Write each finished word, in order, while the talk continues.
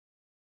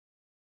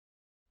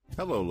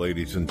Hello,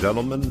 ladies and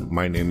gentlemen.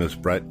 My name is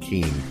Brett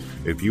Keane.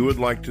 If you would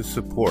like to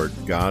support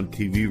God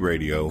TV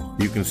Radio,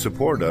 you can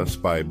support us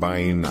by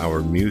buying our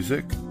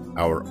music,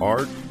 our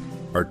art,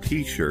 our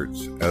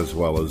t-shirts, as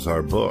well as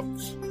our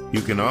books.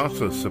 You can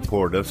also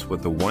support us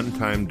with a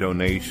one-time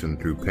donation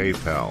through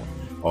PayPal.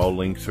 All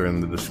links are in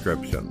the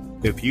description.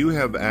 If you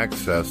have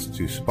access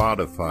to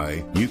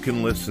Spotify, you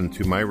can listen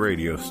to my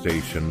radio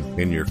station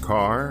in your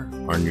car,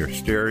 on your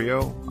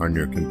stereo, on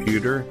your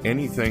computer,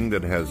 anything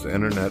that has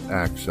internet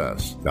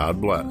access.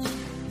 God bless.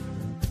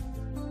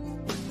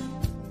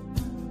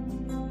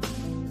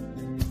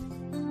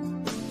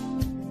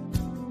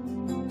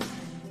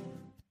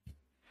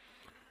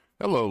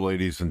 Hello,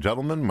 ladies and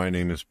gentlemen. My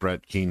name is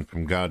Brett Keane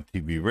from God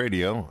TV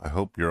Radio. I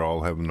hope you're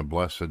all having a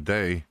blessed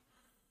day.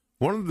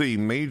 One of the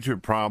major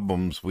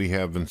problems we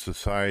have in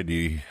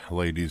society,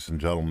 ladies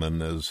and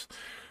gentlemen, is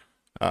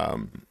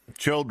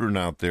children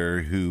out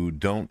there who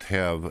don't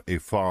have a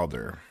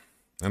father.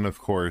 And of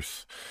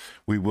course,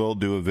 we will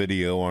do a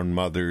video on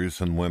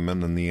mothers and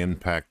women and the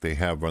impact they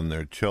have on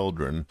their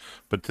children.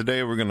 But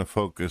today we're going to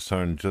focus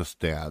on just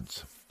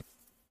dads.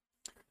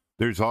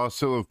 There's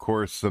also, of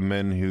course, the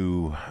men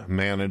who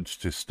manage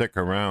to stick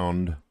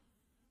around.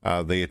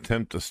 They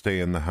attempt to stay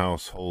in the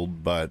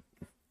household, but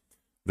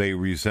they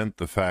resent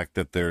the fact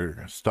that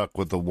they're stuck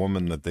with a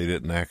woman that they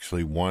didn't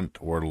actually want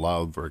or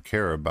love or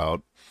care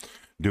about,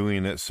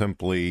 doing it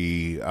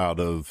simply out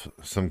of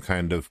some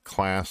kind of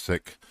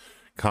classic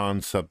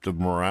concept of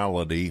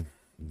morality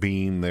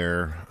being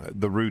there.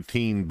 The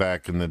routine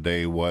back in the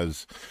day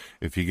was,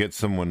 if you get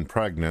someone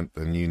pregnant,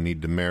 then you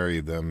need to marry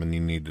them and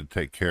you need to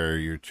take care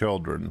of your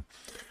children.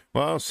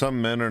 Well,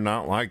 some men are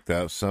not like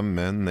that. Some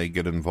men, they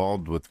get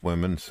involved with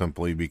women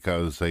simply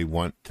because they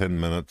want 10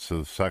 minutes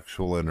of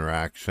sexual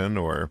interaction,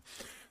 or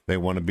they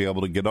want to be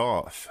able to get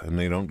off, and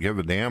they don't give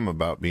a damn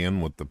about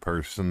being with the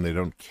person. They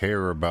don't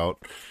care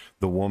about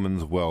the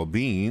woman's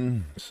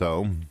well-being,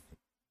 so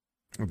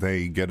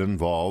they get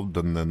involved,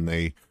 and then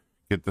they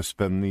get to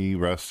spend the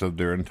rest of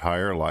their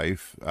entire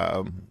life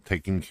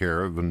taking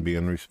care of and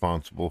being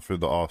responsible for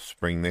the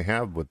offspring they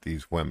have with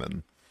these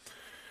women.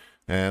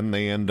 And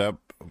they end up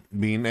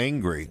being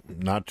angry,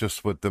 not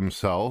just with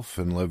themselves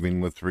and living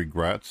with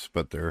regrets,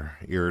 but they're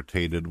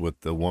irritated with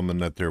the woman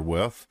that they're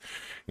with.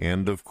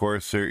 And of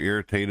course, they're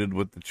irritated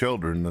with the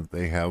children that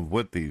they have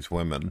with these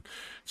women.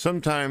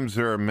 Sometimes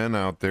there are men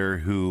out there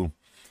who,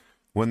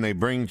 when they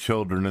bring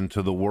children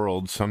into the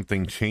world,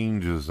 something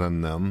changes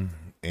in them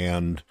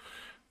and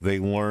they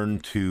learn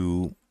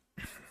to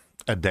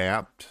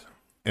adapt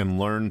and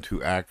learn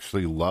to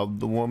actually love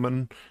the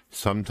woman.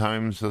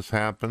 Sometimes this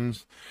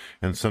happens,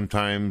 and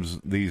sometimes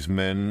these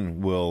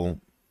men will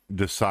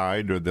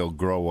decide, or they'll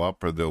grow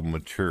up, or they'll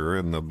mature,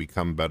 and they'll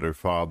become better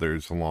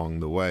fathers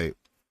along the way.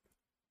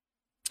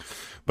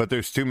 But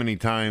there's too many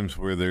times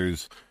where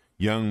there's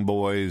young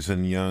boys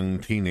and young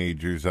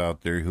teenagers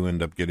out there who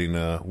end up getting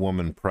a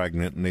woman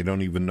pregnant, and they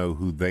don't even know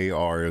who they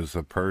are as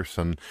a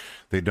person.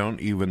 They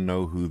don't even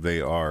know who they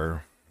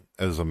are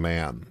as a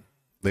man.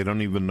 They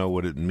don't even know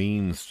what it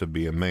means to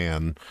be a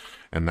man,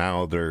 and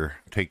now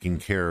they're taking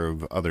care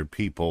of other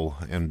people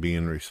and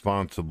being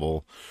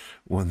responsible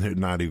when they're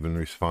not even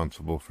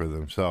responsible for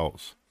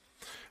themselves.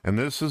 And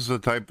this is the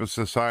type of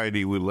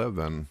society we live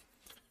in.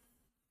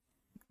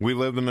 We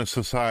live in a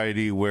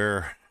society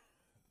where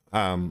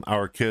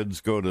our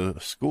kids go to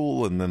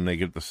school, and then they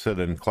get to sit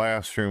in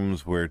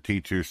classrooms where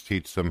teachers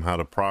teach them how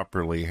to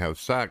properly have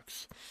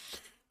sex,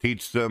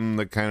 teach them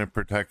the kind of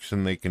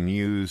protection they can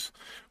use.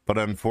 But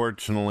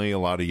unfortunately, a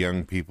lot of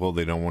young people,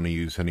 they don't want to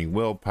use any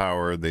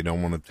willpower. They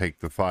don't want to take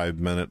the 5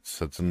 minutes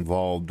that's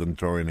involved in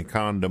throwing a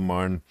condom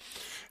on.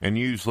 And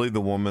usually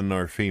the woman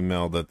or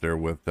female that they're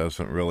with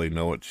doesn't really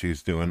know what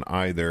she's doing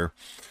either,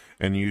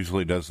 and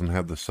usually doesn't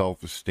have the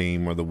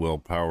self-esteem or the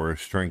willpower or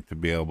strength to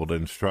be able to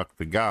instruct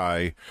the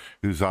guy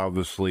who's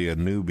obviously a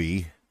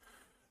newbie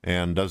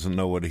and doesn't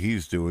know what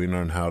he's doing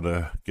on how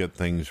to get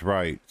things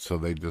right. So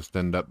they just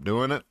end up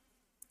doing it,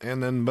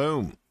 and then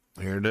boom,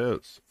 here it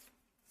is.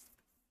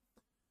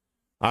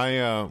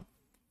 I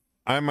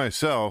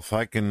myself,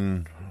 I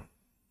can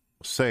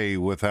say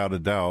without a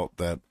doubt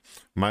that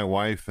my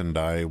wife and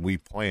I, we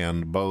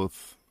planned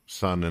both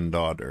son and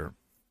daughter.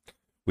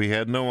 We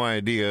had no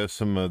idea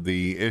some of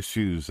the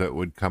issues that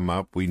would come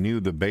up. We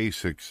knew the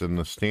basics and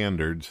the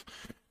standards,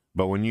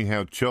 but when you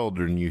have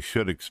children, you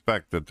should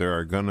expect that there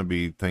are going to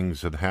be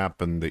things that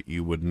happen that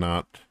you would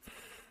not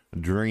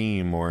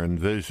dream or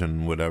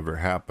envision would ever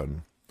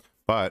happen.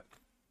 But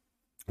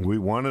we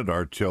wanted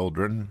our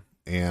children,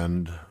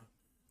 and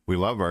we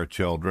love our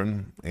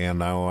children, and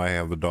now I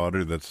have a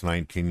daughter that's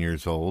 19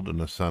 years old and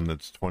a son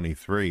that's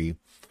 23.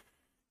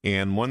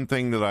 And one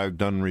thing that I've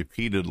done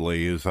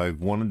repeatedly is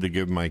I've wanted to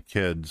give my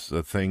kids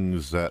the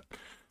things that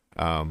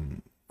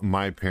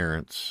my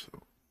parents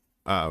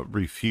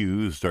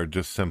refused or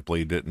just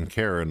simply didn't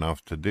care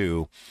enough to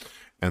do.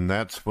 And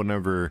that's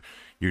whenever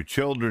your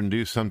children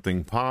do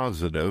something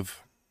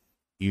positive,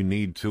 you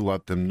need to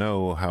let them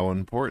know how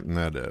important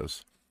that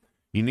is.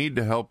 You need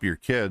to help your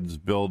kids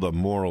build a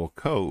moral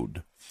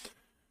code.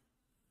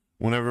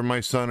 Whenever my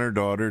son or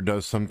daughter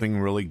does something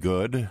really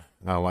good,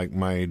 like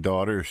my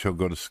daughter, she'll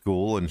go to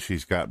school and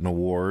she's gotten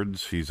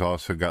awards. She's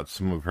also got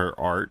some of her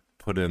art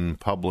put in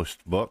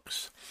published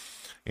books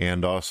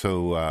and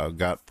also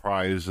got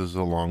prizes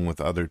along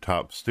with other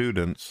top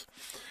students.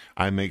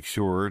 I make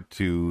sure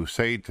to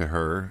say to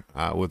her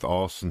with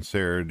all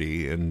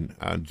sincerity and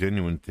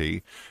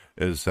genuinity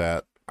is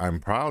that I'm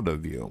proud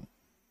of you.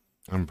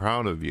 I'm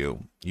proud of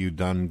you. You've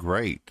done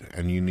great,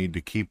 and you need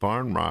to keep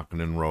on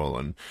rocking and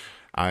rolling.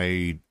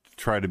 I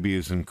try to be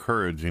as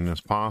encouraging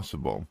as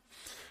possible.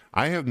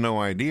 I have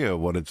no idea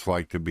what it's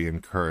like to be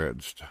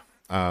encouraged.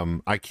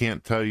 I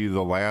can't tell you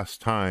the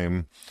last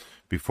time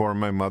before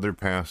my mother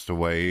passed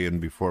away and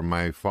before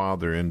my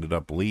father ended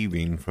up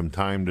leaving. From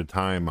time to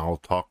time, I'll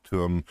talk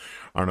to him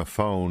on a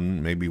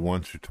phone, maybe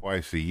once or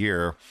twice a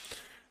year,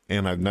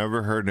 and I've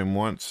never heard him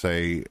once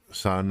say,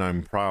 "Son,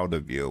 I'm proud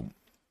of you."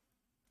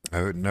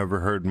 I've never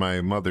heard my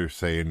mother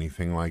say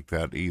anything like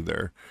that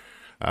either.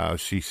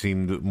 She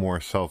seemed more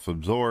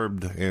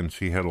self-absorbed, and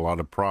she had a lot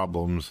of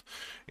problems,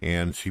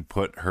 and she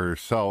put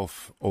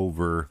herself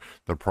over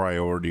the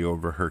priority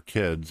over her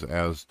kids,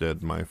 as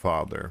did my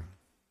father.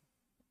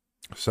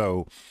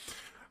 So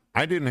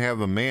I didn't have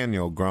a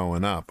manual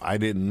growing up. I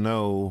didn't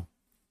know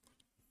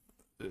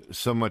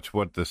so much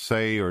what to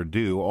say or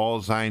do.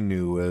 All I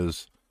knew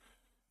is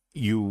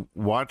you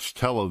watch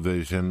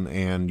television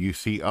and you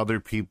see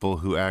other people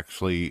who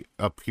actually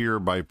appear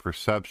by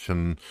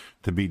perception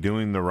to be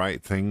doing the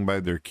right thing by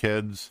their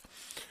kids,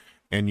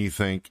 and you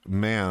think,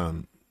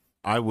 man,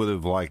 I would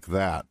have liked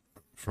that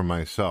for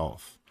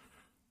myself.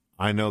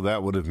 I know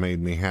that would have made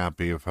me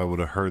happy if I would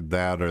have heard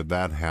that or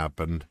that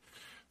happened.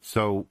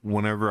 So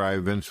whenever I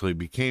eventually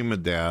became a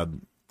dad,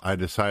 I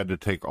decided to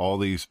take all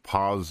these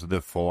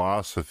positive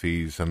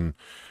philosophies and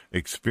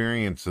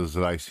experiences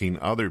that I've seen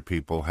other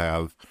people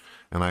have,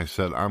 and I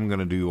said, I'm going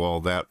to do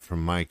all that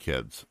from my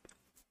kids.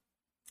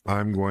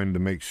 I'm going to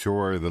make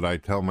sure that I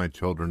tell my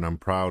children I'm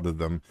proud of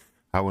them,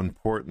 how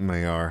important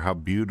they are, how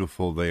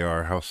beautiful they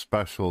are, how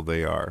special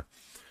they are.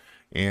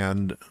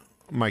 And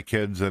my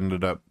kids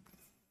ended up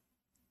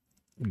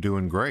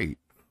doing great.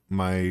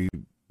 My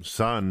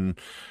son,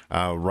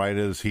 right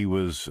as he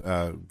was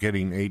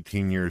getting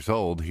 18 years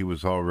old, he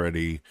was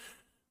already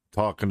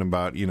talking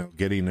about,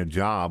 getting a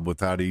job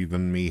without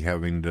even me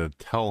having to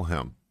tell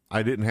him.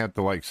 I didn't have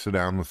to sit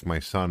down with my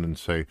son and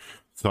say,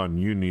 "Son,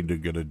 you need to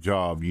get a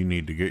job. You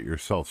need to get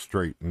yourself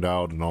straightened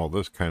out," and all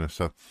this kind of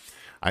stuff.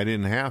 I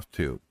didn't have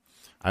to.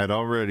 I had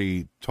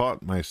already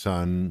taught my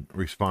son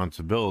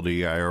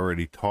responsibility. I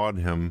already taught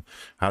him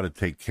how to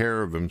take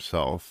care of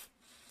himself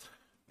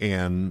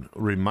and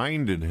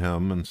reminded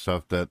him and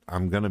stuff that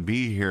I'm going to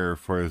be here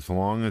for as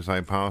long as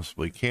I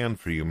possibly can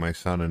for you, my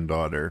son and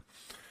daughter,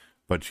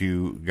 but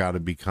you got to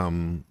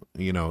become,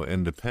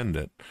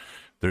 independent.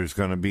 There's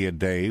going to be a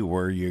day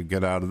where you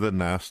get out of the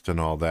nest and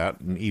all that,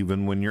 and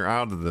even when you're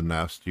out of the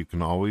nest, you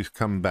can always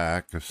come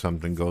back if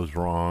something goes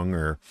wrong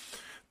or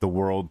the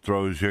world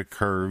throws you a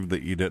curve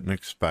that you didn't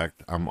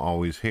expect. I'm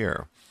always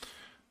here.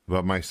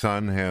 But my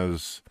son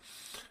has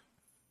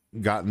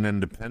gotten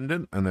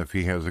independent, and if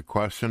he has a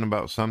question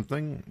about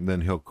something,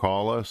 then he'll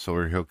call us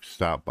or he'll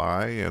stop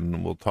by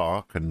and we'll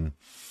talk and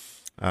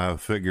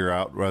figure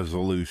out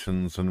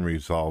resolutions and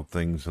resolve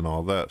things and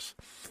all this.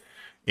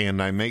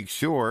 And I make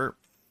sure,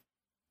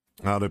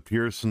 out of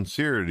pure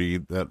sincerity,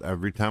 that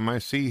every time I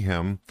see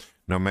him,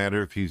 no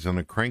matter if he's in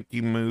a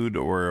cranky mood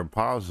or a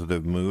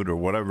positive mood or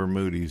whatever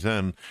mood he's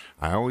in,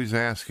 I always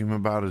ask him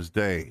about his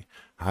day.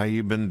 How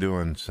you been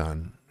doing,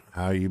 son?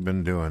 How you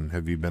been doing?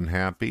 Have you been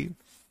happy?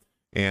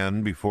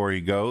 And before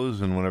he goes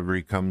and whenever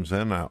he comes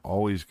in, I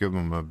always give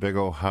him a big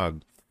old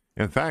hug.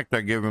 In fact,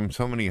 I give him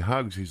so many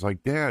hugs, he's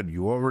like, "Dad,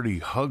 you already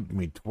hugged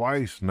me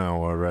twice now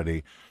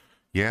already."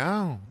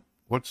 Yeah?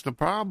 What's the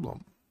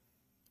problem?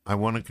 I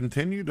want to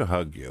continue to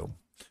hug you.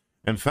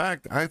 In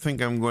fact, I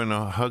think I'm going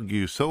to hug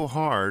you so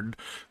hard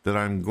that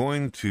I'm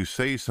going to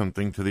say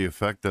something to the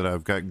effect that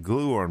I've got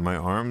glue on my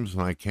arms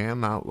and I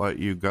cannot let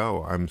you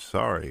go. I'm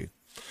sorry.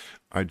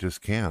 I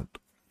just can't.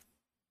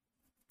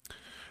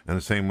 And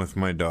the same with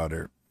my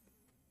daughter.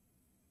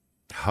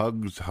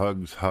 Hugs,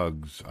 hugs,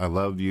 hugs. I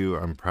love you.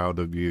 I'm proud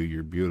of you.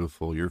 You're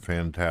beautiful. You're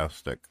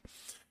fantastic.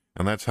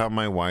 And that's how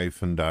my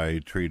wife and I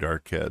treat our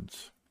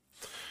kids.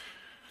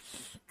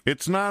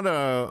 It's not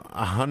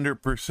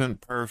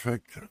 100%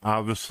 perfect.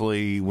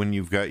 Obviously, when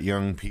you've got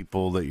young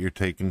people that you're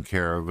taking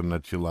care of and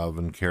that you love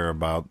and care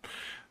about,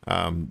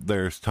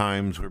 there's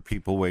times where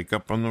people wake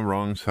up on the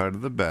wrong side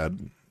of the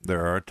bed.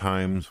 There are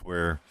times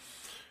where,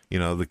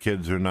 the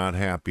kids are not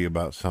happy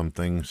about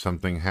something.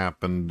 Something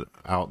happened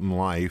out in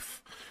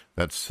life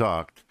that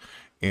sucked.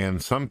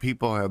 And some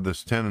people have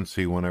this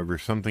tendency, whenever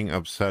something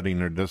upsetting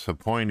or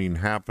disappointing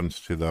happens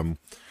to them,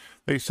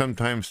 they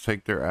sometimes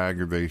take their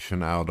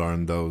aggravation out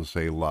on those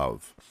they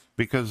love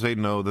because they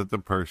know that the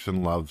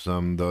person loves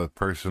them, the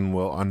person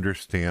will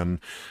understand,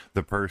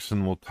 the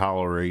person will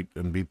tolerate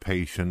and be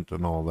patient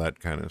and all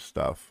that kind of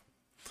stuff.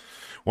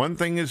 One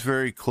thing is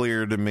very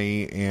clear to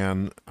me,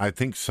 and I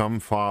think some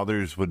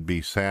fathers would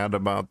be sad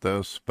about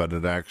this, but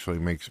it actually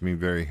makes me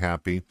very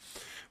happy.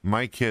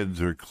 My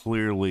kids are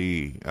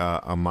clearly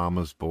a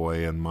mama's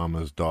boy and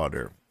mama's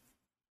daughter.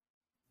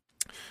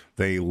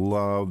 They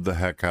love the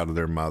heck out of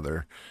their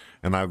mother,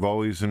 and I've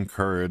always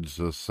encouraged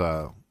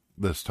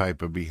this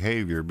type of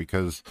behavior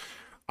because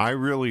I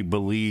really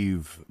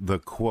believe the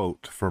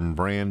quote from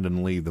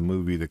Brandon Lee, the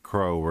movie The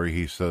Crow, where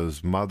he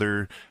says,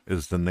 "Mother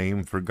is the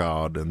name for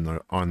God and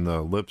on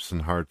the lips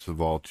and hearts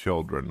of all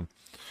children."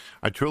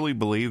 I truly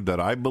believe that.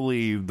 I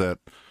believe that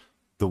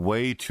the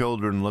way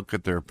children look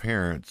at their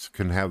parents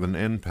can have an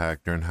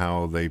impact on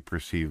how they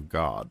perceive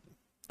God.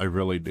 I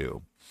really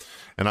do.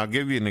 And I'll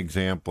give you an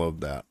example of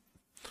that.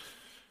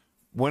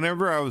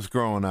 Whenever I was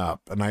growing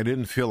up and I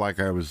didn't feel like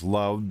I was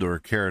loved or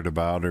cared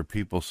about, or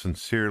people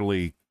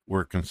sincerely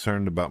were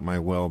concerned about my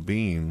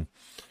well-being,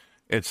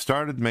 it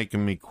started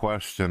making me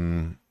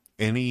question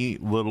any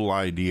little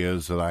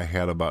ideas that I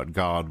had about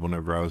God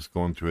whenever I was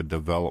going through a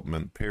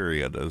development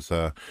period as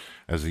a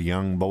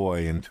young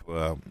boy into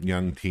a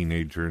young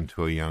teenager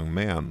into a young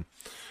man.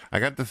 I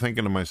got to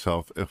thinking to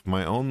myself, if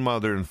my own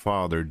mother and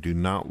father do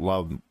not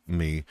love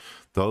me,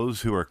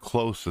 those who are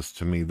closest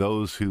to me,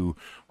 those who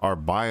are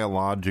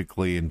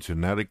biologically and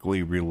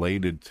genetically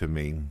related to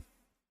me,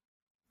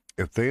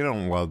 if they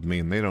don't love me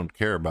and they don't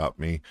care about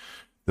me,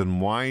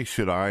 then why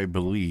should I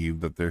believe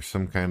that there's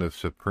some kind of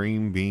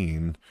supreme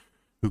being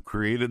who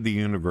created the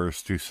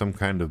universe through some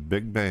kind of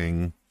big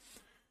bang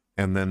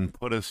and then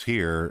put us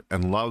here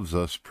and loves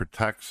us,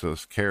 protects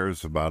us,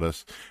 cares about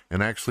us,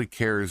 and actually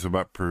cares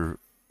about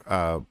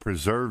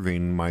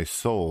preserving my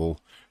soul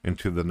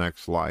into the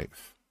next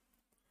life?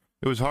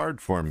 It was hard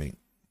for me.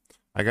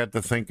 I got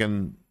to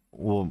thinking,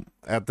 well,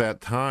 at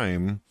that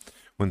time,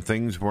 when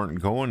things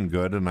weren't going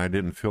good and I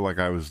didn't feel like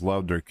I was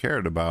loved or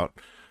cared about,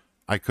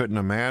 I couldn't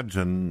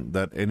imagine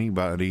that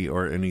anybody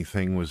or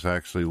anything was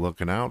actually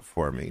looking out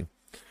for me.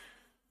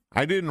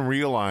 I didn't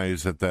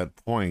realize at that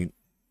point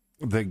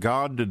that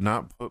God did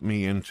not put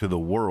me into the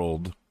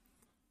world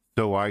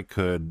so I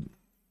could,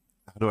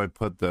 how do I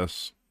put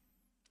this?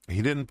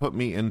 He didn't put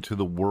me into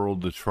the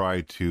world to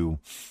try to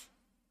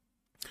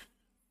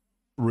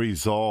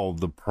resolve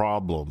the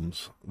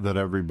problems that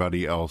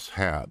everybody else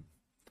had.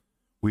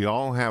 We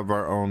all have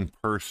our own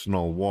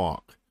personal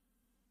walk.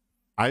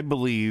 I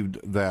believed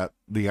that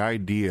the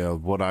idea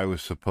of what I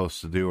was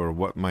supposed to do or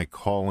what my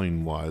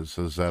calling was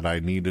is that I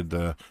needed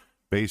to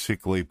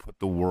basically put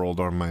the world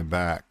on my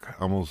back,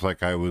 almost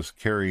like I was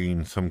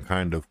carrying some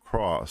kind of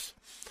cross.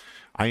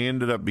 I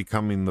ended up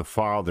becoming the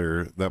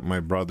father that my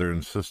brother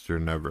and sister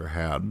never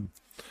had.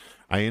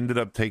 I ended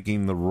up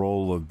taking the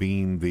role of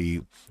being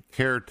the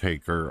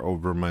caretaker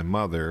over my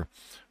mother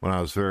when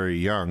I was very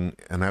young,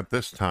 and at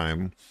this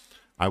time,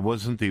 I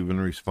wasn't even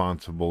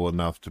responsible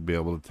enough to be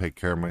able to take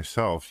care of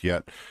myself,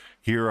 yet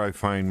here I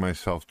find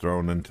myself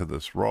thrown into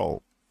this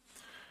role.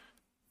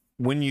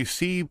 When you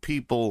see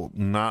people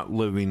not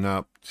living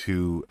up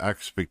to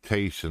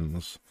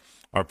expectations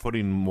or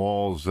putting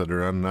walls that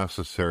are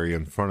unnecessary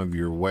in front of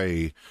your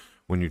way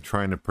when you're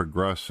trying to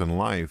progress in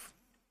life,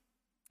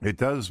 it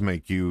does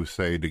make you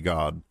say to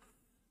God,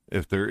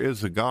 if there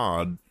is a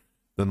God,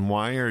 then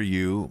why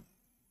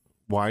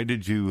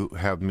did you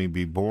have me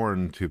be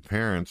born to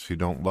parents who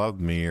don't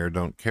love me or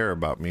don't care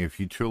about me? If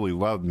you truly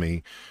love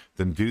me,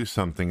 then do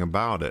something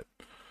about it.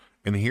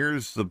 And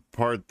here's the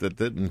part that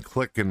didn't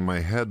click in my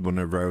head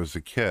whenever I was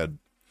a kid.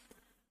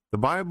 The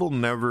Bible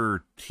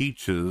never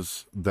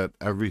teaches that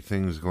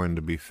everything's going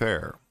to be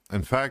fair.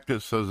 In fact,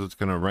 it says it's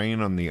going to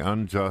rain on the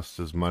unjust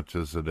as much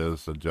as it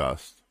is the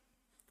just.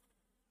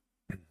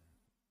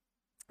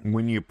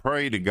 When you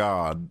pray to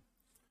God,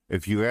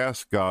 if you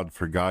ask God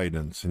for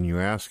guidance and you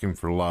ask him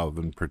for love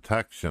and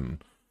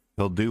protection,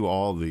 he'll do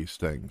all these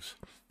things.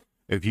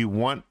 If you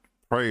want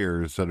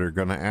prayers that are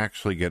going to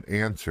actually get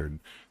answered,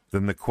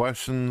 then the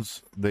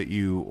questions that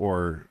you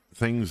or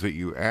things that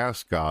you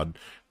ask God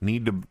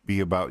need to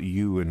be about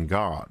you and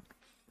God.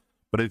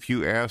 But if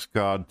you ask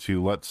God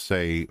to, let's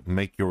say,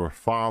 make your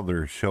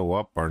father show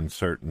up on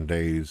certain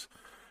days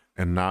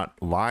and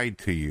not lie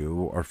to you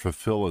or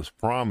fulfill his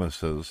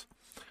promises,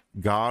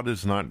 God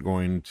is not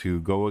going to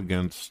go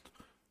against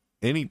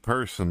any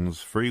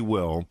person's free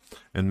will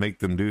and make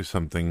them do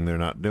something they're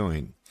not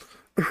doing.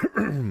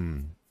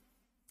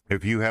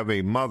 If you have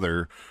a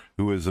mother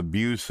who is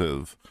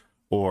abusive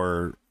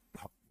or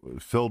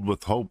filled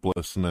with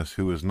hopelessness,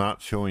 who is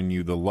not showing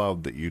you the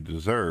love that you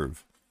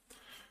deserve,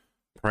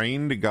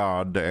 praying to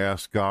God to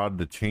ask God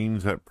to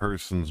change that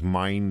person's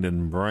mind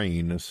and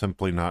brain is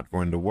simply not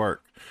going to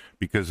work.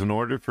 Because in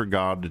order for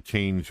God to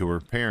change your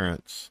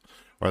parents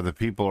or the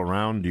people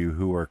around you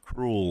who are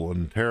cruel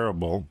and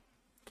terrible,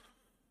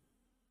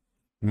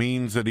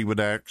 means that he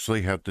would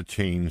actually have to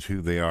change who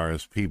they are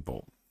as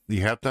people.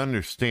 You have to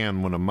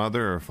understand, when a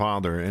mother or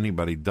father or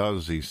anybody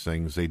does these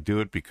things, they do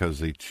it because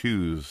they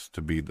choose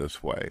to be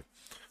this way.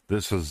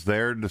 This is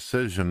their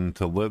decision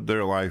to live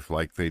their life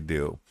like they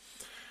do.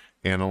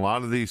 And a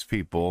lot of these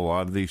people, a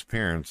lot of these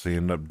parents, they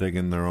end up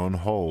digging their own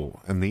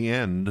hole. In the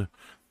end,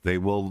 they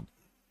will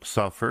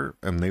suffer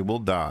and they will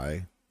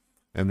die,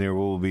 and there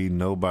will be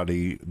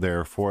nobody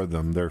there for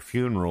them. Their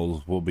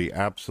funerals will be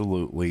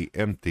absolutely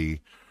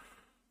empty.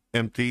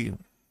 Empty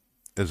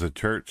as a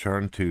church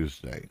on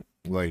Tuesday,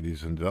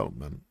 ladies and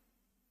gentlemen.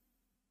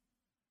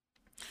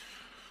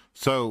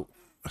 So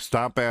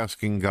stop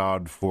asking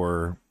God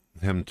for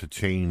him to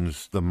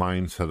change the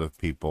mindset of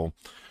people.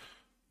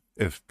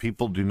 If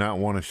people do not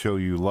want to show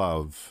you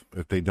love,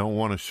 if they don't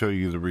want to show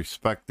you the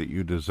respect that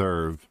you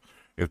deserve,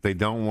 if they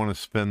don't want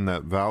to spend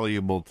that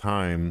valuable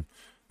time,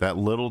 that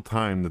little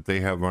time that they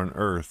have on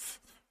earth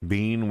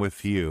being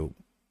with you,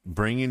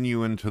 bringing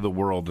you into the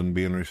world and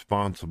being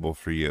responsible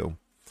for you,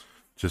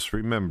 just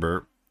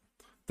remember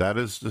that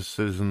is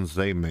decisions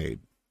they made.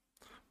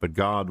 But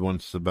God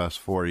wants the best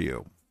for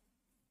you.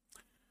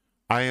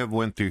 I have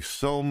went through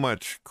so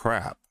much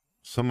crap,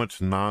 so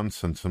much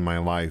nonsense in my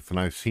life, and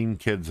I've seen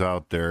kids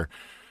out there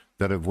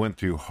that have went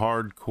through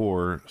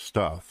hardcore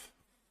stuff,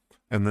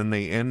 and then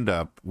they end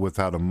up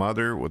without a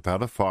mother,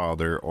 without a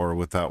father, or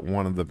without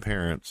one of the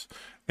parents,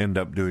 end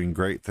up doing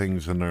great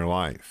things in their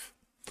life.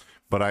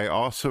 But I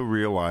also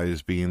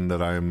realize, being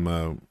that I'm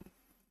a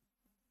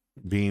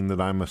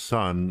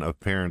son of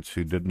parents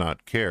who did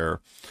not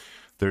care,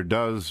 there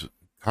does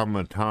come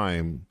a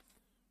time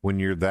when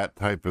you're that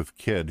type of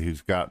kid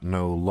who's got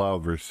no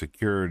love or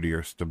security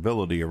or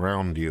stability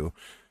around you,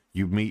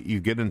 you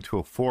get into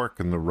a fork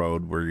in the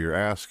road where you're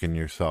asking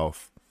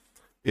yourself,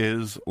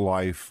 is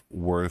life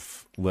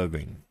worth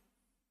living?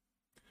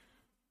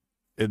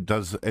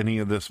 Does any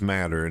of this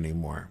matter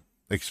anymore?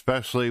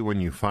 Especially when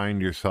you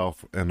find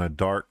yourself in a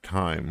dark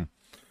time,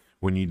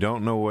 when you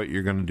don't know what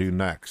you're going to do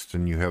next,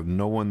 and you have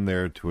no one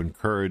there to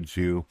encourage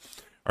you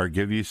or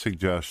give you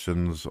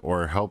suggestions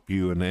or help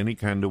you in any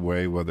kind of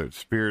way, whether it's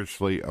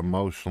spiritually,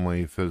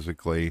 emotionally,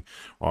 physically,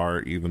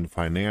 or even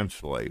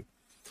financially.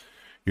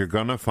 You're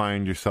going to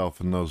find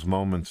yourself in those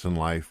moments in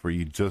life where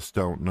you just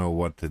don't know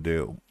what to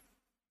do.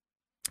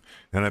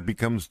 And it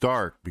becomes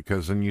dark,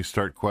 because then you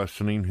start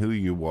questioning who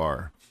you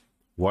are,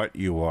 what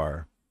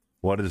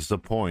is the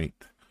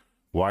point?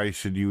 Why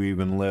should you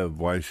even live?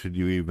 Why should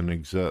you even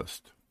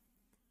exist?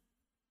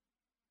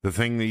 The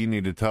thing that you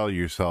need to tell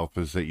yourself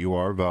is that you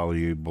are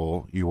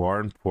valuable, you are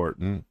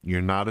important,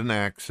 you're not an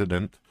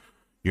accident.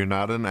 You're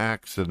not an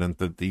accident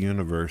that the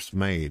universe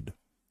made.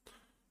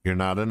 You're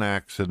not an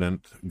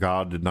accident.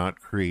 God did not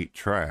create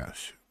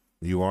trash.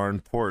 You are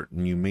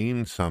important, you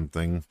mean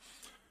something,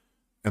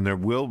 and there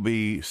will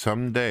be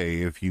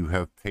someday, if you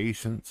have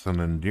patience and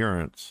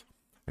endurance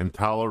and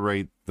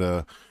tolerate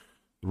the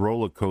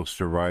roller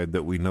coaster ride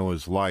that we know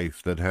as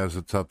life, that has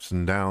its ups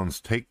and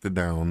downs, take the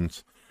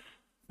downs.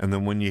 And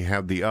then when you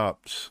have the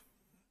ups,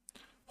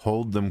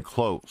 hold them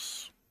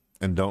close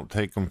and don't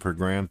take them for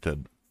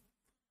granted.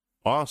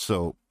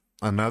 Also,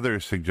 another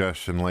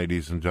suggestion,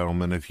 ladies and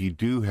gentlemen, if you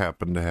do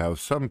happen to have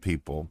some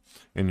people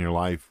in your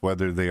life,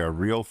 whether they are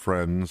real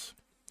friends,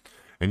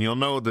 and you'll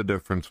know the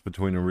difference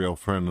between a real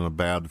friend and a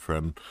bad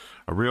friend.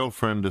 A real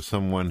friend is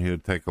someone who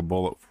would take a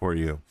bullet for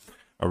you.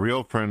 A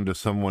real friend is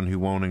someone who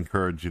won't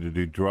encourage you to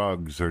do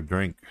drugs or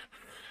drink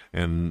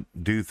and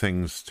do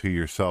things to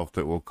yourself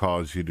that will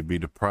cause you to be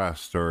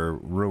depressed or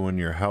ruin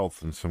your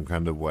health in some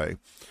kind of way.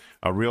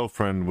 A real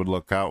friend would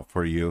look out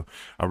for you.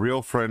 A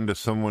real friend is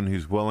someone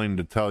who's willing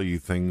to tell you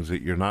things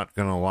that you're not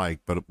going to like,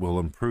 but it will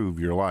improve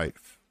your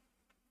life.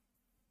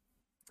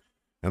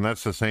 And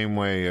that's the same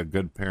way a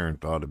good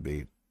parent ought to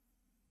be.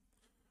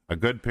 A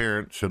good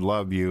parent should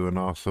love you and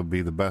also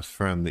be the best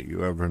friend that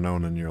you ever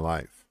known in your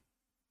life.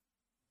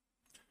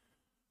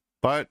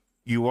 But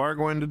you are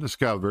going to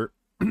discover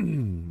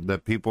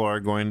that people are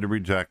going to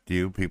reject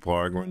you, people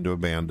are going to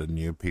abandon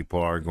you,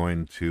 people are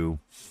going to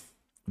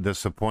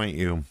disappoint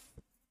you,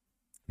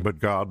 but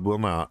God will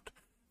not.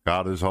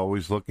 God is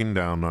always looking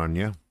down on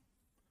you.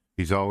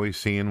 He's always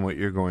seeing what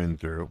you're going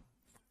through,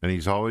 and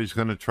he's always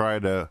going to try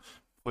to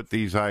put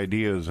these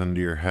ideas into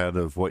your head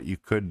of what you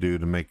could do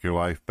to make your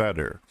life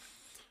better.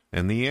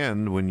 In the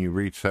end, when you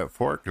reach that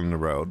fork in the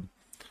road,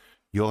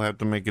 you'll have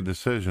to make a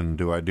decision.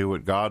 Do I do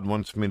what God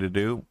wants me to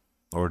do?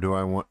 Or do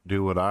I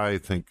do what I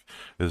think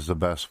is the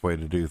best way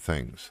to do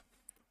things?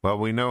 Well,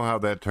 we know how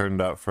that turned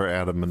out for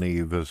Adam and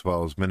Eve, as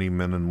well as many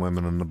men and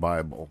women in the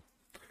Bible.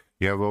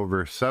 You have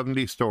over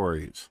 70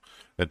 stories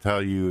that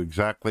tell you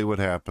exactly what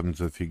happens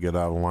if you get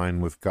out of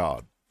line with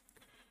God.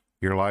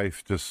 Your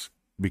life just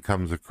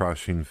becomes a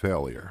crushing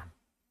failure.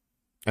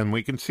 And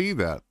we can see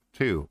that,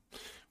 too.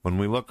 When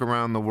we look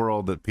around the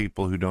world at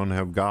people who don't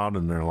have God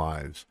in their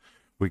lives,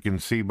 we can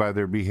see by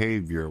their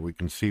behavior, we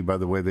can see by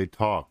the way they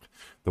talk,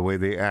 the way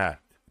they act,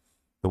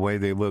 the way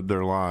they live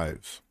their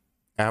lives.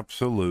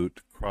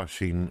 Absolute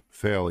crushing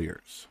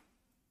failures.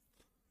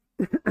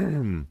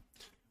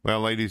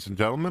 Well, ladies and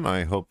gentlemen,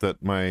 I hope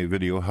that my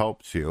video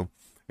helps you.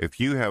 If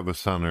you have a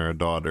son or a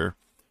daughter,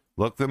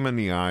 look them in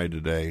the eye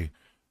today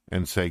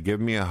and say,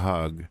 give me a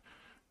hug,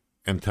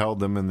 and tell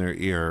them in their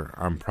ear,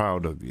 I'm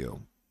proud of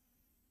you.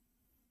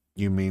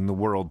 You mean the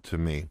world to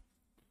me.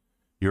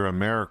 You're a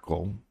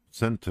miracle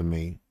sent to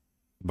me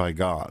by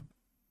God.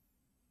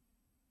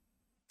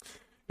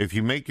 If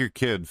you make your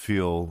kid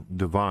feel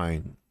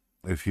divine,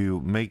 if you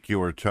make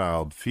your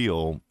child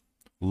feel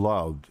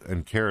loved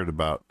and cared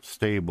about,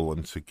 stable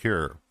and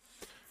secure,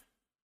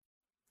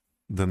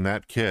 then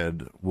that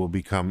kid will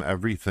become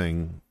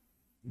everything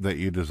that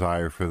you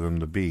desire for them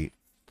to be.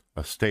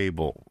 A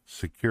stable,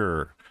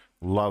 secure,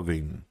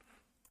 loving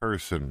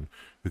person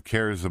who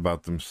cares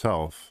about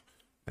themselves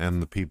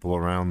and the people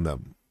around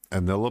them.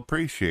 And they'll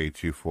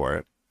appreciate you for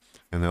it,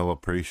 and they'll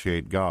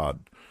appreciate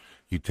God.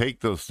 You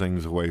take those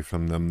things away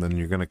from them, then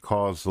you're going to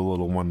cause the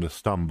little one to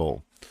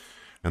stumble.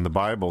 And the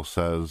Bible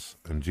says,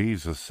 and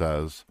Jesus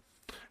says,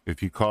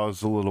 if you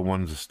cause the little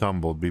one to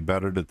stumble, it'd be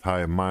better to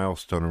tie a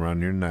millstone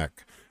around your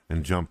neck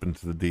and jump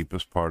into the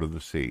deepest part of the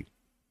sea.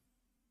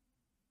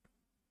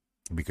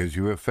 Because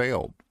you have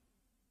failed.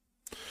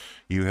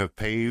 You have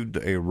paved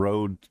a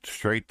road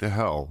straight to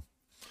hell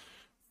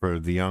for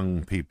the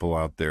young people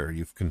out there.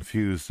 You've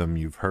confused them.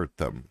 You've hurt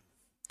them.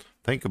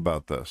 Think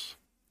about this.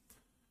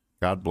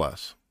 God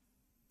bless.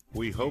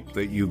 We hope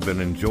that you've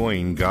been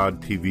enjoying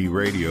God TV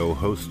Radio,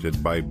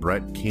 hosted by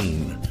Brett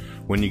Keane.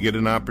 When you get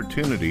an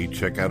opportunity,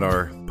 check out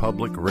our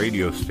public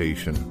radio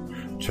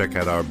station. Check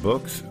out our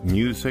books,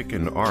 music,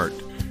 and art.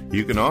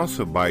 You can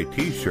also buy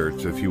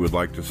t-shirts if you would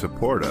like to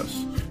support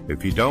us.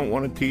 If you don't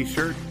want a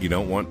t-shirt, you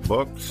don't want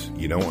books,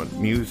 you don't want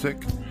music,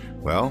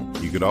 well,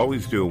 you could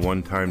always do a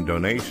one-time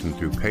donation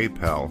through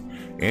PayPal.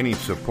 Any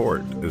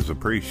support is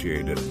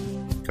appreciated.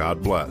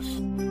 God bless.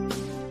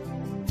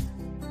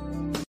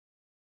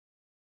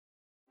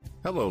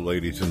 Hello,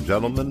 ladies and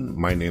gentlemen.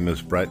 My name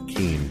is Brett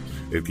Keane.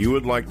 If you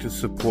would like to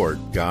support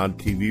God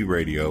TV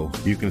Radio,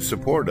 you can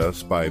support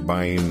us by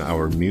buying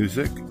our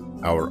music,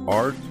 our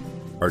art,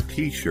 our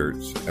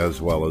t-shirts,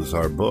 as well as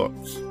our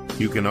books.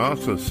 You can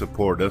also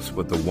support us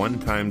with a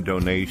one-time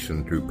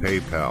donation through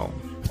PayPal.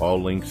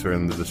 All links are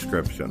in the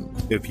description.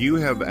 If you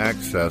have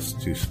access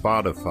to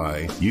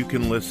Spotify, you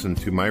can listen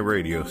to my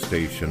radio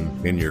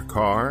station in your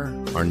car,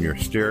 on your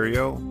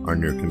stereo,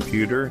 on your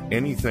computer,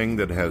 anything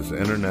that has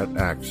internet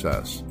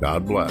access.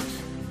 God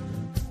bless.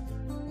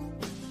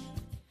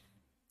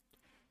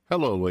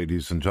 Hello,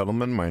 ladies and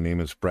gentlemen. My name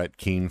is Brett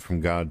Keane from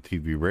God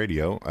TV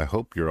Radio. I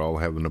hope you're all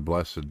having a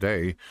blessed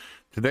day.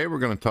 Today we're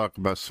going to talk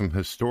about some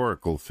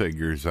historical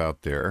figures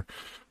out there.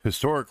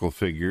 Historical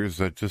figures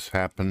that just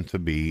happen to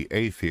be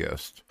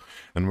atheist.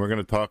 And we're going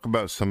to talk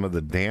about some of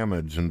the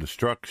damage and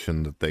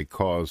destruction that they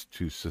cause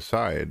to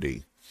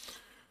society.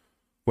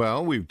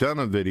 Well, we've done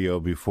a video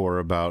before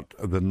about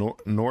the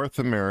North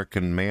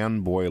American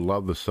Man-Boy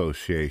Love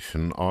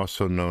Association,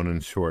 also known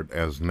in short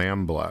as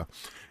NAMBLA.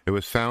 It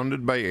was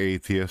founded by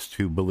atheists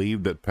who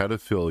believed that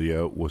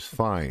pedophilia was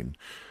fine.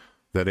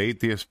 That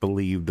atheists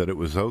believed that it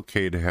was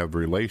okay to have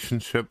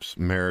relationships,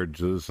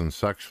 marriages, and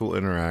sexual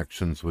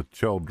interactions with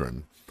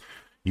children.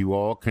 You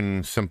all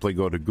can simply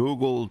go to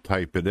Google,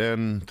 type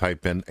in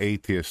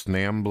Atheist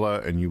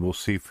NAMBLA, and you will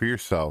see for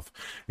yourself.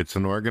 It's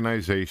an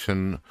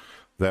organization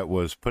that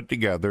was put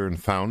together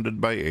and founded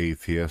by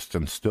atheists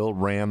and still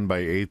ran by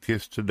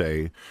atheists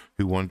today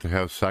who want to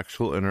have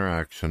sexual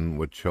interaction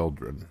with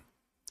children.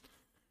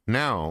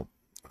 Now,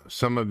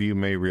 some of you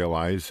may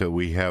realize that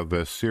we have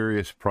a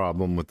serious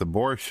problem with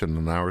abortion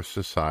in our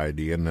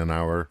society and in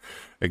our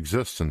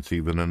existence,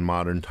 even in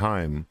modern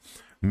time.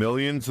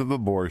 Millions of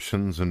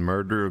abortions and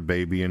murder of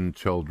baby and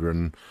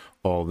children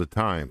all the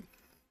time.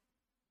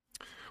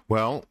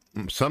 Well,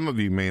 some of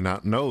you may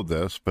not know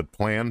this, but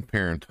Planned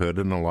Parenthood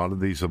and a lot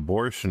of these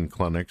abortion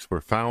clinics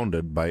were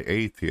founded by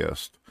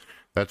atheists.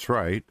 That's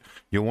right.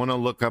 You'll want to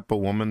look up a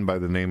woman by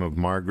the name of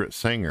Margaret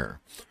Sanger.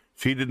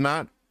 She did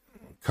not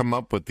come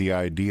up with the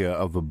idea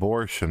of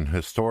abortion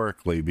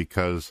historically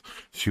because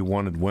she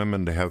wanted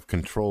women to have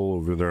control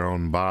over their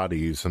own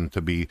bodies and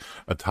to be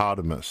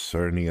autonomous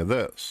or any of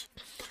this.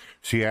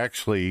 She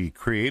actually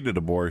created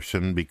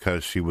abortion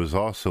because she was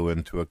also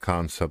into a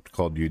concept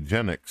called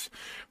eugenics,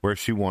 where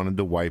she wanted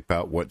to wipe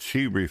out what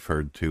she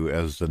referred to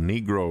as the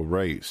Negro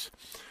race.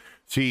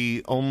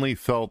 She only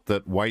felt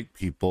that white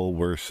people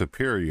were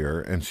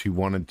superior, and she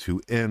wanted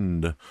to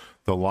end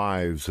the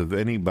lives of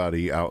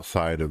anybody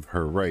outside of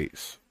her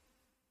race.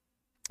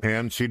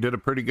 And she did a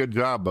pretty good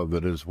job of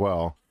it as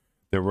well.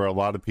 There were a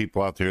lot of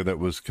people out there that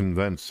was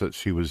convinced that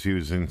she was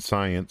using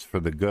science for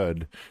the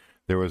good.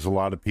 There was a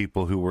lot of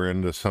people who were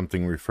into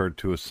something referred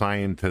to as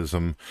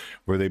scientism,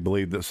 where they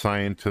believed that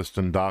scientists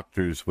and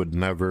doctors would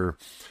never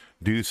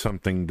do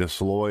something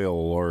disloyal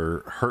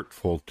or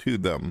hurtful to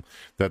them,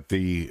 that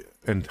the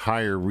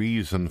entire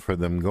reason for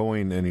them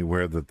going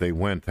anywhere that they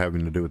went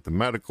having to do with the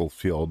medical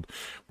field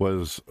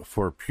was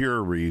for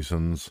pure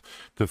reasons,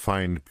 to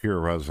find pure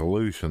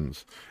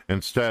resolutions.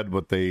 Instead,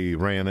 what they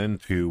ran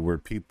into were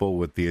people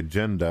with the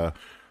agenda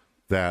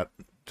that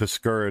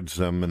discouraged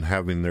them in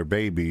having their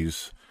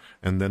babies,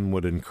 and then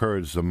would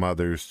encourage the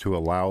mothers to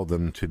allow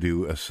them to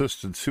do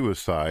assisted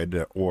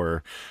suicide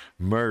or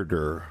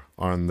murder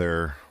on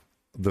the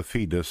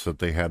fetus that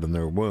they had in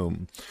their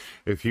womb.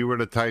 If you were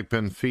to type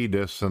in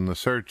fetus in the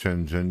search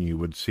engine, you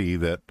would see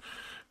that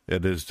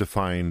it is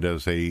defined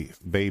as a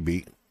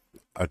baby,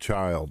 a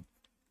child.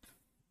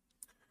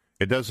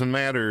 It doesn't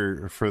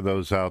matter for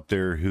those out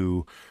there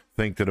who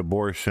think that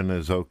abortion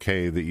is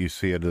okay, that you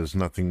see it as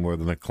nothing more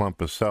than a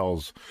clump of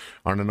cells.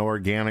 On an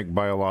organic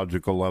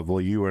biological level,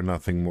 you are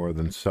nothing more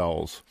than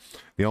cells.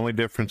 The only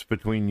difference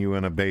between you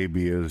and a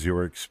baby is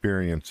your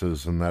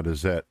experiences, and that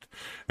is it.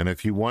 And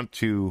if you want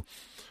to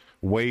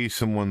weigh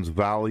someone's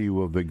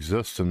value of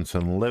existence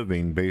and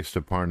living based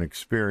upon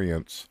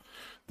experience,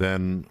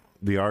 then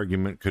the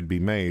argument could be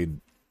made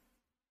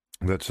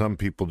that some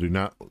people do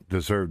not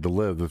deserve to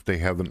live if they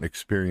haven't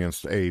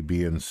experienced A,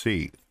 B, and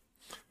C.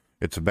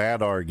 It's a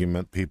bad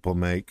argument people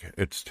make.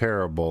 It's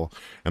terrible.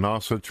 And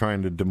also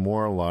trying to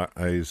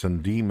demoralize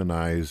and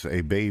demonize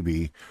a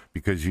baby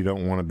because you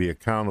don't want to be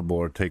accountable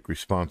or take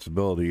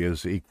responsibility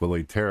is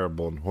equally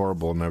terrible and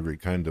horrible in every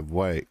kind of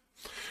way.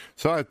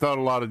 So I thought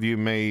a lot of you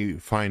may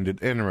find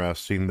it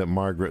interesting that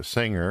Margaret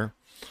Sanger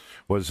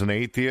was an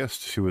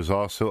atheist. She was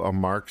also a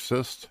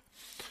Marxist.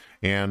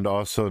 And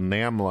also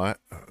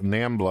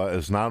NAMBLA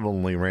is not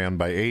only ran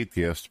by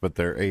atheists, but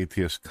they're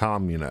atheist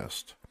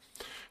communist.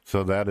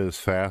 So that is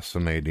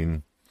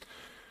fascinating.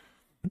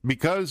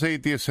 Because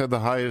atheists have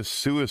the highest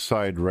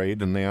suicide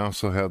rate and they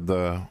also have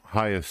the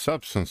highest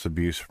substance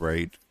abuse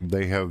rate,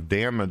 they have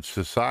damaged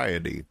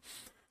society.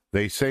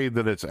 They say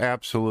that it's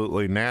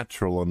absolutely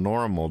natural and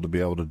normal to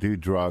be able to do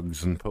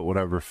drugs and put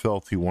whatever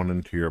filth you want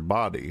into your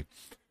body.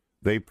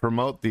 They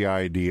promote the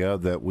idea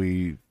that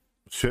we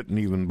shouldn't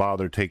even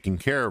bother taking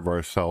care of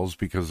ourselves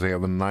because they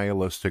have a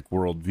nihilistic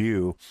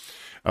worldview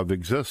of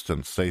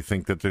existence. They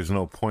think that there's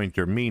no point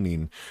or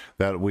meaning,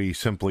 that we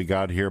simply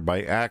got here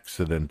by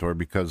accident or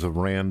because of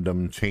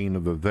random chain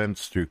of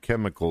events through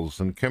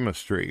chemicals and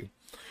chemistry.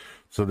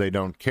 So they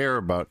don't care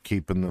about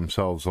keeping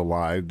themselves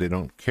alive. They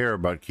don't care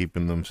about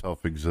keeping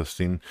themselves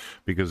existing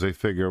because they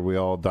figure we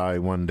all die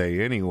one day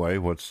anyway.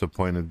 What's the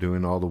point of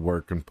doing all the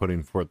work and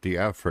putting forth the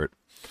effort?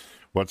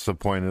 What's the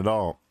point at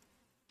all?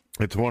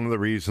 It's one of the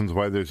reasons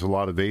why there's a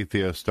lot of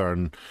atheists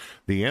on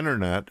the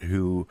internet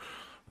who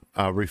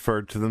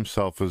refer to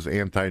themselves as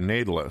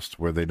anti-natalist,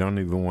 where they don't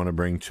even want to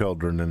bring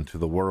children into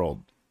the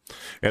world.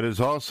 It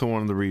is also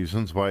one of the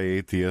reasons why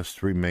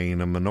atheists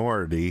remain a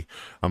minority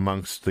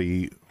amongst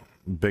the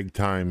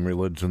big-time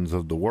religions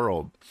of the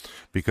world.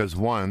 Because,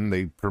 one,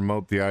 they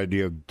promote the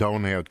idea of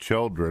don't have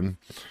children,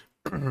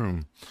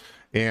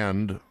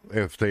 and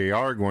if they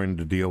are going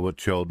to deal with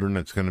children,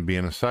 it's going to be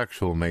in a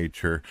sexual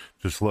nature.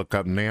 Just look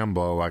up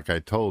NAMBLA, like I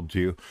told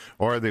you,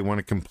 or they want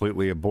to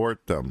completely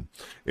abort them.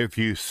 If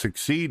you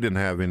succeed in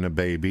having a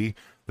baby,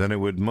 then it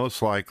would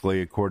most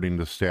likely, according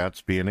to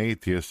stats, be an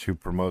atheist who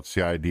promotes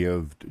the idea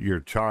of your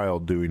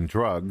child doing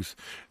drugs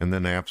and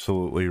then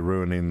absolutely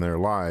ruining their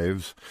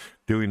lives,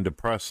 doing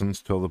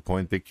depressants till the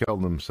point they kill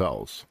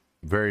themselves.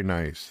 Very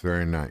nice,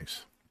 very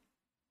nice.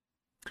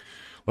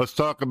 Let's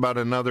talk about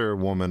another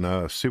woman,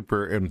 a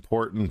super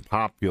important,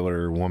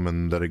 popular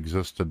woman that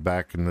existed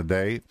back in the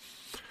day,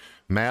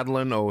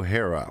 Madeleine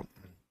O'Hara.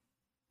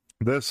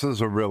 This is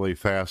a really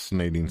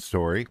fascinating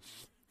story.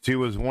 She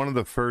was one of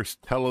the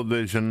first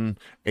television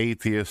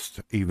atheist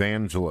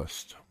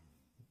evangelists.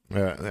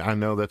 I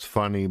know that's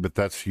funny, but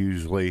that's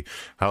usually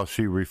how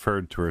she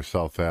referred to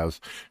herself as.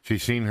 She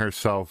seen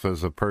herself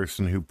as a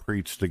person who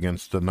preached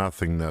against the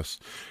nothingness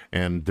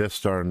and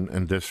disdarned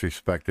and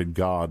disrespected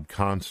God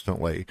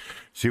constantly.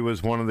 She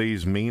was one of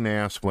these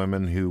mean-ass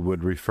women who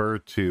would refer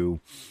to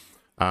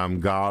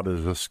God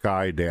as a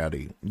sky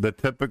daddy. The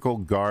typical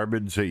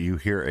garbage that you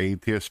hear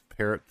atheists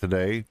parrot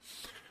today,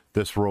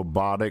 this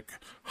robotic,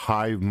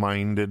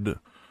 hive-minded,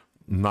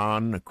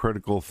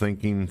 non-critical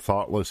thinking,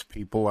 thoughtless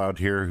people out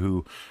here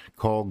who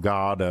call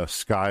God a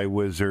sky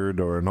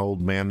wizard or an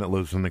old man that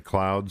lives in the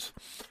clouds.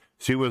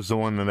 She was the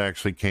one that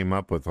actually came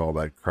up with all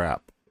that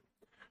crap.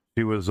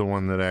 She was the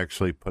one that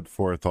actually put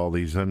forth all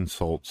these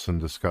insults and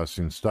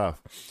disgusting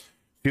stuff.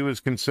 She was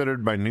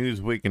considered by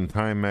Newsweek and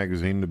Time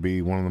magazine to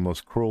be one of the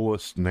most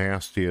cruelest,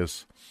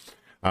 nastiest,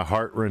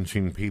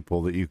 heart-wrenching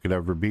people that you could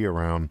ever be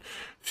around.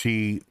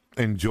 She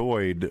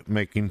enjoyed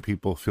making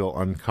people feel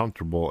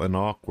uncomfortable and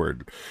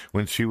awkward.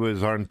 When she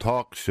was on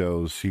talk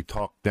shows, she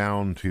talked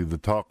down to the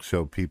talk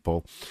show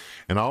people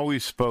and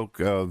always spoke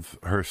of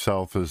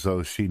herself as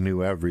though she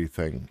knew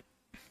everything.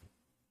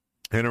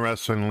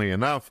 Interestingly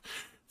enough,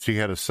 she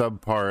had a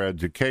subpar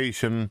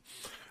education.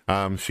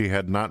 She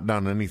had not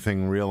done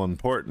anything real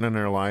important in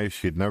her life.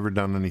 She had never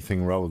done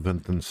anything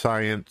relevant in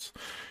science,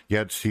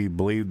 yet she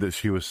believed that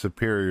she was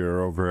superior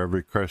over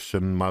every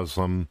Christian,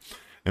 Muslim,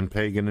 and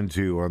pagan and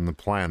Jew on the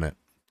planet.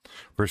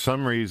 For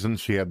some reason,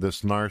 she had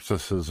this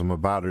narcissism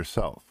about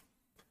herself.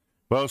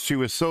 Well, she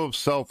was so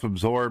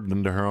self-absorbed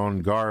into her own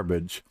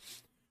garbage,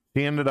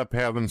 she ended up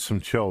having some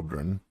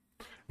children,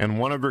 and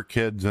one of her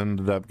kids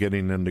ended up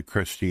getting into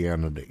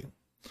Christianity.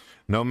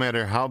 No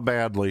matter how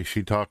badly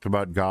she talked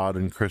about God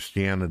and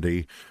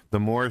Christianity,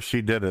 the more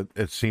she did it,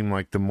 it seemed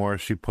like the more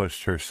she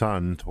pushed her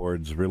son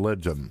towards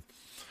religion.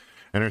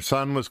 And her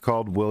son was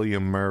called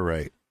William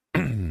Murray.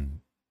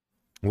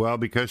 Well,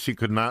 because she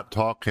could not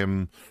talk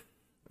him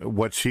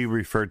what she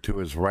referred to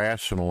as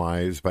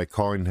rationalize by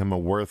calling him a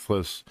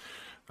worthless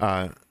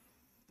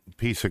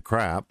piece of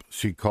crap.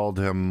 She called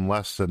him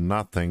less than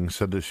nothing,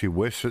 said that she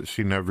wished that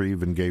she never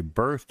even gave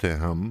birth to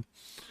him.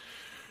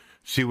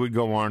 She would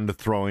go on to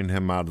throwing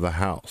him out of the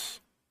house,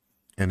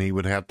 and he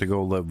would have to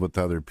go live with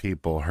other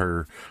people.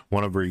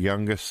 One of her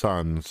youngest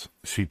sons,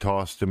 she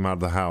tossed him out of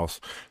the house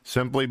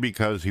simply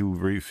because he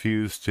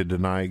refused to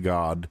deny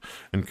God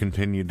and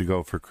continued to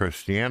go for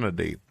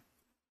Christianity.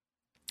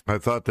 I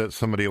thought that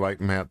somebody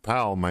like Matt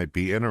Powell might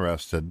be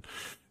interested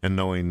in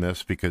knowing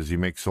this, because he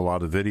makes a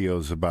lot of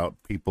videos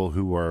about people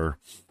who are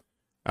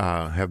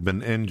have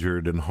been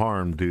injured and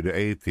harmed due to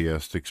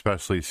atheists,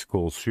 especially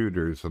school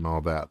shooters and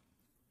all that.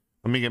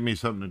 Let me get me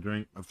something to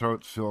drink. My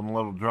throat's feeling a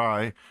little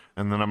dry,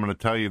 and then I'm going to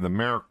tell you the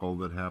miracle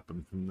that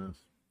happened from this.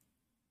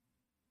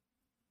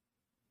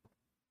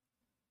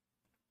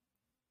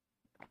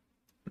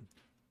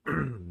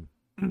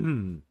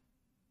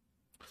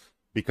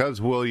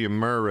 Because William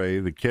Murray,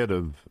 the kid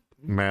of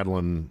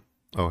Madeleine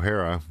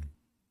O'Hara,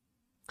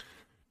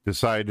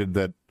 decided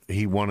that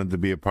he wanted to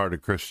be a part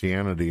of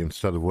Christianity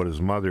instead of what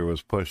his mother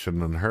was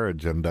pushing on her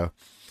agenda,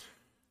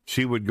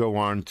 she would go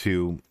on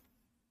to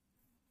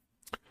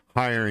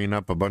hiring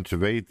up a bunch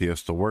of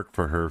atheists to work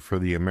for her for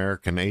the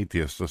American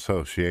Atheist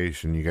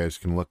Association. You guys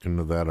can look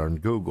into that on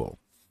Google.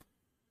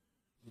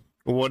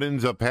 What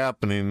ends up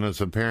happening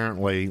is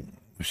apparently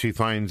she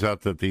finds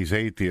out that these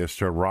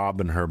atheists are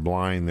robbing her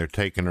blind. They're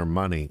taking her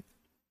money.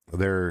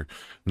 They're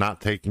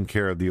not taking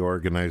care of the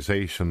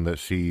organization that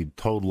she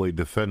totally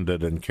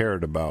defended and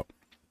cared about.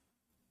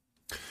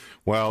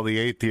 Well, the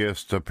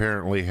atheist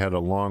apparently had a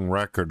long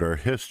record or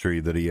history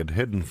that he had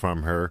hidden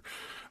from her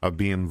of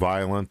being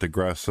violent,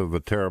 aggressive, a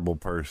terrible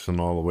person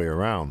all the way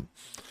around.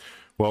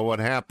 Well, what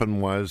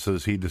happened was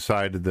he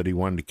decided that he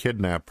wanted to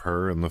kidnap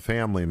her and the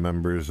family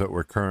members that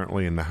were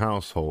currently in the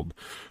household,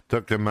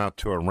 took them out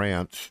to a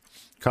ranch,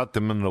 cut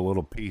them into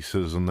little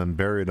pieces, and then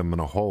buried them in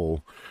a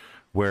hole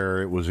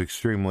where it was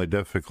extremely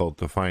difficult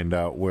to find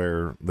out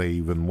where they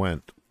even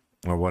went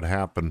or what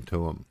happened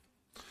to them.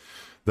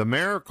 The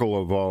miracle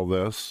of all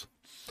this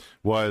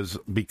was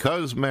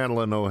because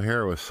Madeleine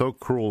O'Hara was so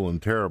cruel and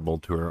terrible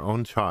to her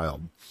own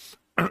child,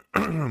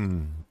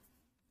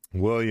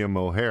 William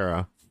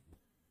O'Hara,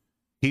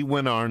 he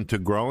went on to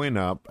growing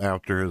up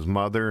after his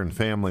mother and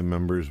family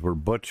members were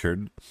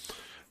butchered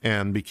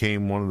and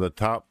became one of the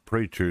top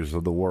preachers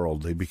of the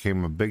world. He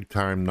became a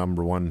big-time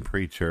 #1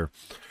 preacher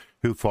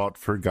who fought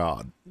for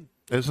God.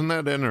 Isn't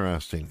that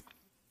interesting?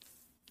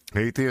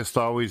 Atheists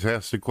always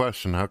ask the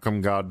question, how come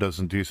God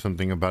doesn't do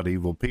something about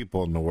evil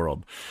people in the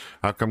world?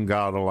 How come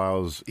God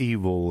allows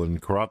evil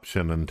and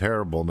corruption and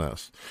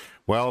terribleness?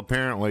 Well,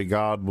 apparently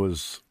God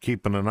was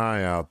keeping an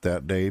eye out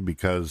that day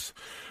because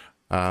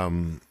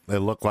it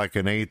looked like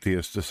an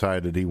atheist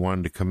decided he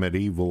wanted to commit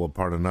evil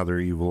upon another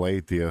evil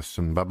atheist,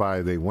 and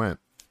bye-bye they went.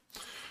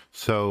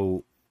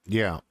 So,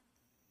 yeah,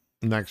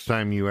 next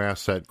time you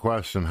ask that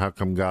question, how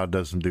come God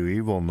doesn't do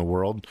evil in the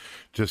world,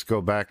 just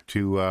go back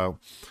to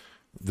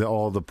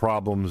all the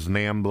problems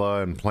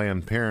NAMBLA and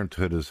Planned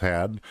Parenthood has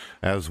had,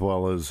 as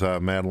well as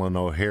Madeleine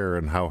O'Hara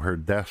and how her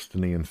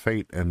destiny and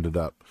fate ended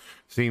up.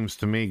 Seems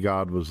to me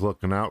God was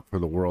looking out for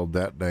the world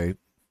that day.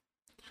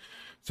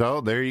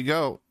 So, there you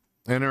go.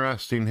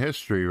 Interesting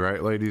history,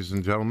 right, ladies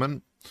and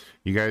gentlemen?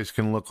 You guys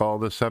can look all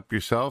this up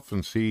yourself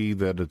and see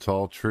that it's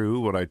all true,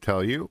 what I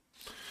tell you.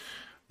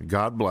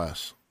 God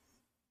bless.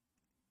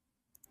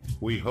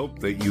 We hope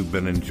that you've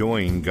been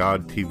enjoying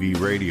God TV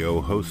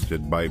Radio,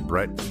 hosted by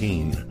Brett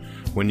Keane.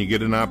 When you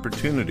get an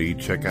opportunity,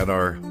 check out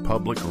our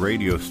public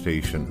radio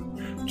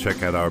station.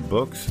 Check out our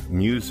books,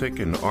 music,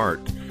 and art.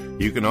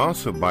 You can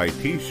also buy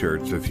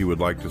t-shirts if you would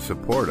like to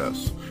support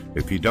us.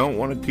 If you don't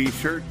want a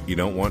t-shirt, you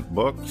don't want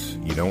books,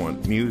 you don't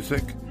want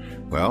music,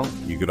 well,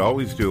 you could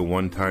always do a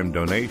one-time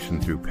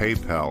donation through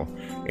PayPal.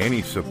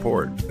 Any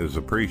support is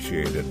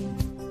appreciated.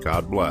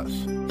 God bless.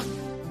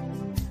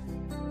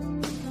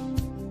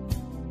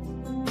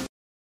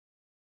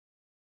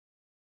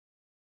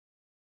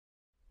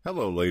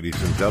 Hello,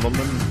 ladies and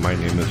gentlemen. My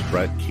name is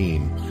Brett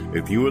Keane.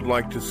 If you would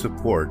like to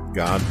support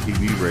God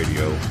TV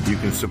Radio, you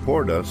can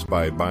support us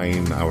by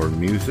buying our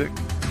music,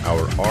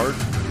 our art,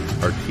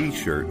 our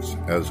t-shirts,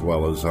 as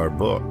well as our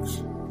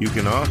books. You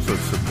can also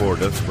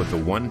support us with a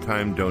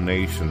one-time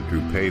donation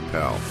through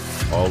PayPal.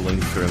 All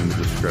links are in the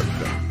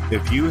description.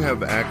 If you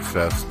have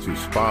access to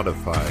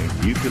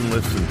Spotify, you can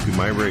listen to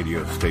my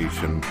radio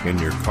station in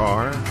your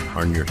car,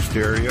 on your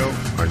stereo,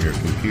 on your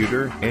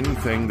computer,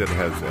 anything that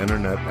has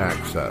internet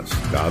access.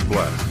 God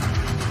bless.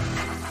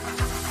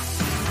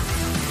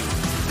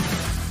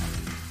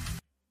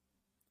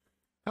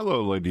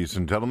 Hello, ladies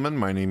and gentlemen.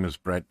 My name is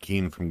Brett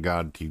Keane from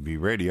God TV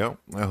Radio.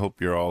 I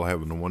hope you're all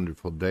having a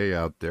wonderful day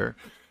out there.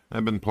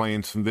 I've been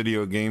playing some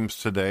video games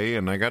today,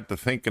 and I got to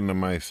thinking to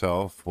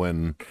myself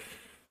when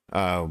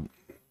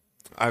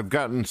I've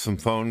gotten some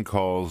phone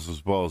calls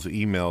as well as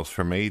emails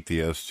from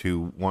atheists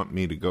who want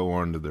me to go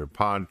onto their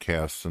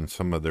podcasts and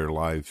some of their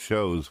live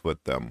shows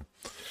with them.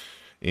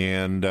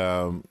 And,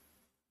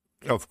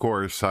 of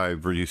course,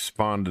 I've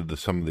responded to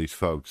some of these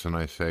folks, and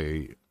I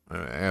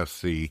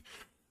ask the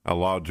a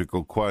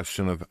logical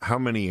question of how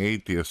many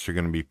atheists are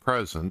going to be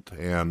present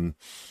and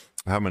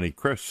how many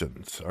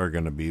Christians are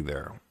going to be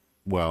there.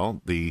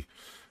 Well, the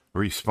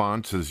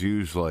response is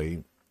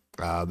usually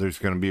there's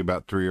going to be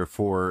about 3 or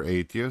 4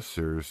 atheists.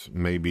 There's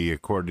maybe,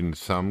 according to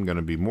some, going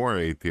to be more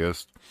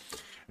atheists.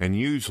 And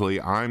usually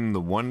I'm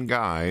the one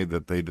guy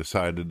that they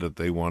decided that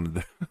they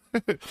wanted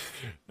to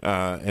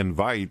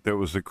invite that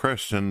was a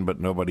Christian, but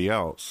nobody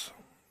else.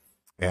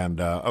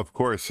 And, of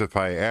course, if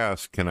I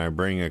ask, can I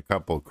bring a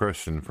couple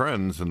Christian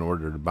friends in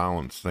order to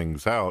balance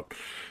things out,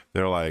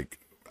 they're like,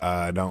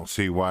 I don't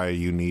see why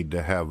you need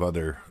to have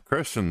other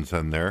Christians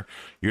in there.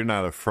 You're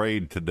not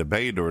afraid to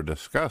debate or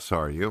discuss,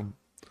 are you?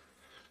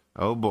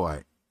 Oh,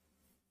 boy.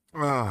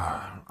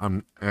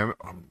 Am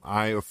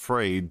I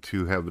afraid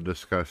to have a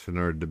discussion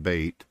or a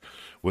debate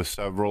with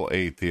several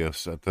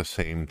atheists at the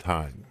same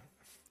time?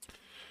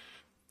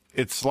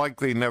 It's like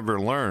they never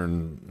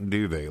learn,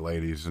 do they,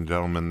 ladies and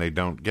gentlemen? They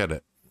don't get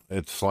it.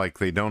 It's like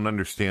they don't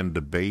understand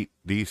debate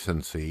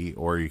decency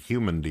or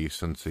human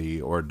decency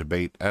or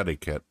debate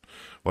etiquette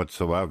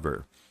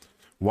whatsoever.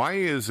 Why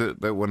is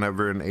it that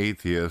whenever an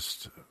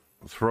atheist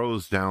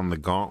throws down the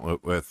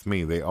gauntlet with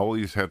me, they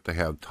always have to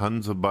have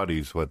tons of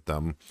buddies with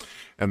them,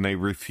 and they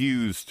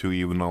refuse to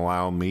even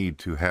allow me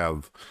to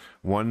have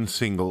one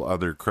single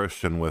other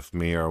Christian with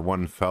me or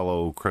one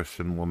fellow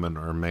Christian woman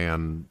or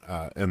man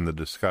in the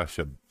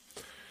discussion?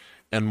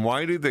 And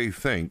why do they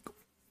think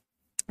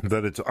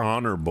that it's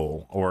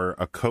honorable or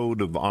a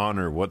code of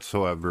honor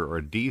whatsoever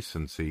or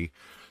decency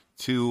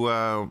to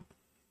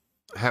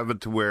have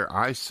it to where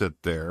I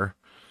sit there,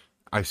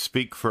 I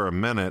speak for a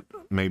minute,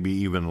 maybe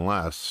even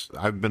less.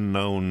 I've been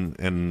known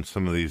in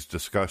some of these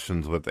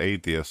discussions with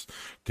atheists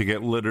to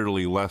get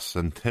literally less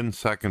than 10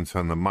 seconds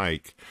on the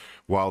mic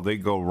while they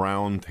go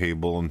round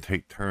table and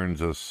take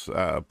turns as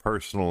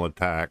personal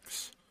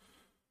attacks,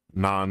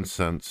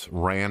 nonsense,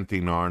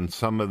 ranting on.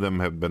 Some of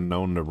them have been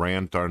known to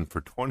rant on for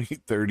 20,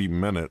 30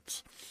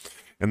 minutes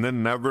and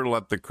then never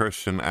let the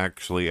Christian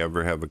actually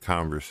ever have a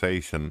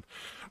conversation.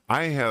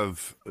 I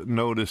have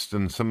noticed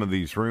in some of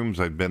these rooms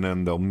I've been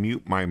in, they'll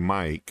mute my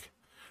mic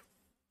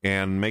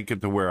and make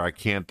it to where I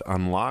can't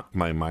unlock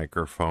my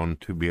microphone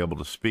to be able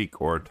to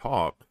speak or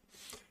talk.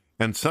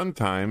 And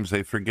sometimes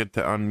they forget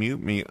to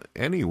unmute me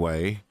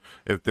anyway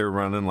if they're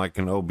running like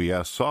an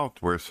OBS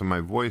software, so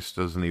my voice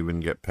doesn't even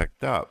get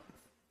picked up.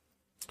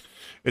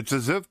 It's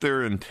as if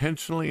they're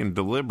intentionally and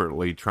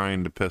deliberately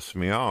trying to piss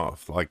me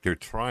off, like they're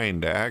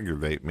trying to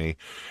aggravate me.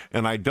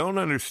 And I don't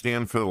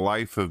understand for the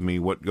life of me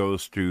what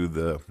goes through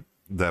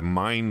the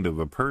mind of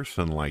a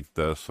person like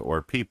this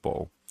or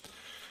people.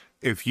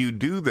 If you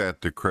do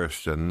that to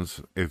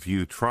Christians, if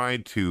you try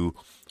to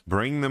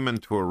bring them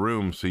into a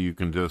room so you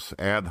can just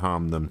ad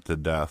hom them to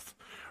death,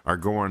 or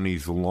go on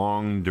these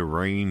long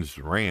deranged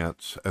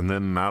rants and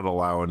then not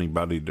allow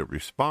anybody to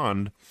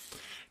respond,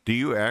 do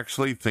you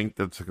actually think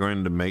that's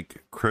going to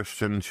make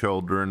Christian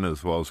children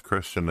as well as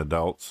Christian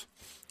adults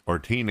or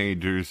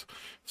teenagers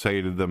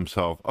say to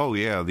themselves, oh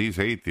yeah, these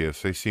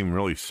atheists, they seem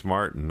really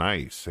smart and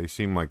nice. They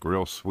seem like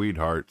real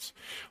sweethearts.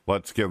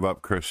 Let's give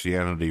up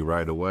Christianity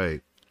right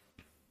away.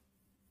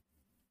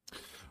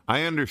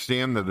 I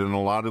understand that in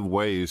a lot of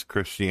ways,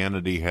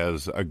 Christianity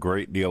has a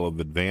great deal of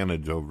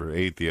advantage over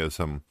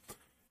atheism.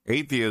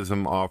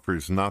 Atheism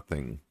offers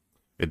nothing.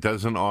 It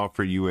doesn't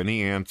offer you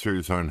any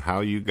answers on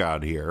how you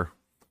got here.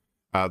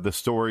 The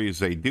stories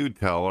they do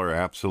tell are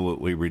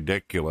absolutely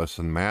ridiculous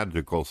and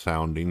magical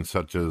sounding,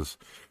 such as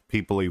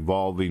people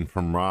evolving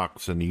from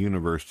rocks and the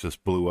universe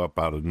just blew up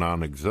out of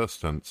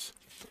non-existence,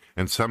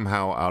 and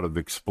somehow out of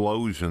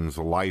explosions,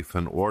 life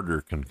and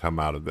order can come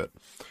out of it.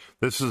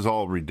 This is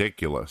all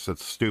ridiculous.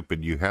 It's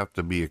stupid. You have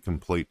to be a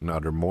complete and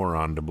utter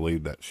moron to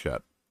believe that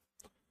shit.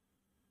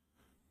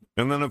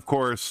 And then, of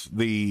course,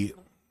 the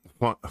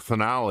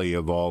finale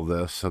of all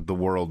this, of the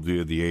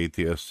worldview of the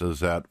atheist,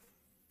 is that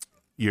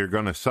you're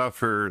going to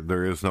suffer,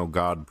 there is no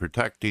God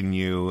protecting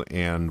you,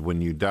 and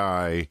when you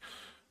die,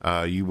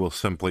 you will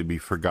simply be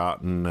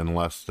forgotten in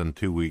less than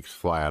 2 weeks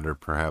flat, or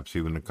perhaps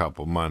even a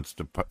couple months.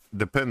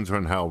 Depends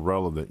on how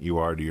relevant you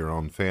are to your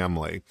own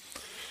family,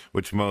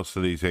 which most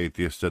of these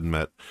atheists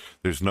admit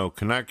there's no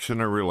connection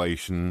or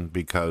relation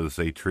because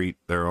they treat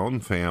their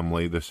own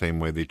family the same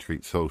way they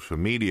treat social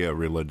media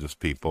religious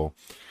people,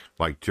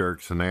 like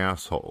jerks and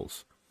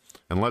assholes.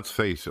 And let's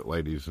face it,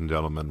 ladies and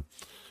gentlemen,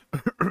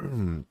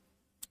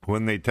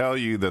 when they tell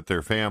you that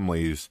their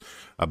families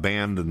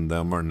abandoned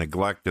them or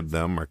neglected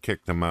them or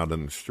kicked them out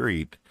in the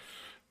street,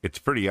 it's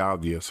pretty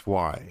obvious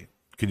why.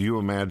 Could you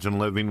imagine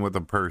living with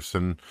a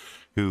person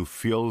who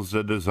feels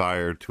the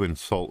desire to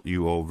insult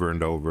you over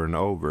and over and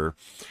over,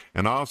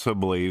 and also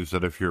believes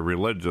that if you're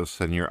religious,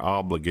 then you're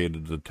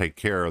obligated to take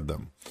care of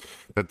them?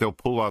 That they'll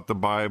pull out the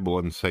Bible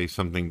and say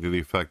something to the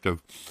effect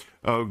of,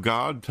 oh,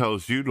 God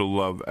tells you to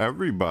love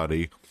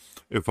everybody.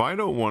 If I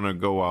don't want to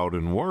go out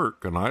and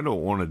work and I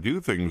don't want to do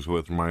things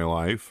with my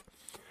life,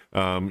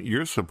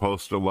 you're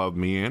supposed to love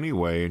me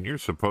anyway, and you're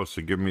supposed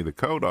to give me the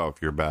coat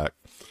off your back.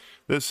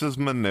 This is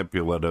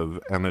manipulative,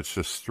 and it's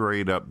just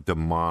straight up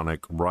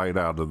demonic right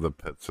out of the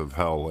pits of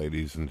hell,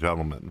 ladies and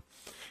gentlemen.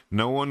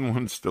 No one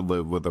wants to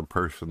live with a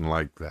person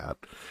like that.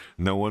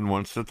 No one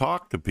wants to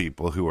talk to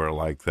people who are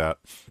like that.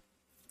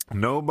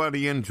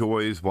 Nobody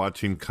enjoys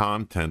watching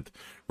content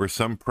where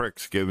some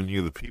prick's giving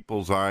you the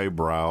people's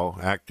eyebrow,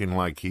 acting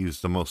like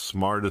he's the most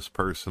smartest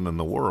person in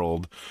the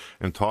world,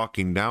 and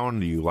talking down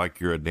to you like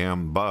you're a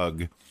damn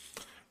bug,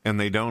 and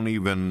they don't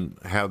even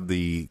have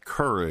the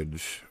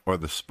courage or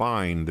the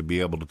spine to be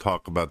able to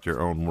talk about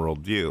their own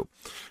worldview.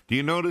 Do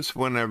you notice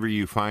whenever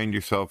you find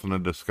yourself in a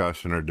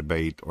discussion or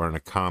debate or in a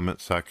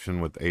comment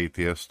section with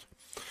atheists,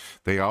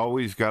 they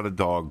always got a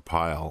dog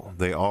pile.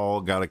 They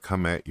all got to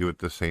come at you at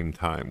the same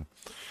time.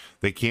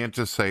 They can't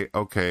just say,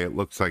 okay, it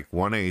looks like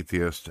one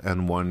atheist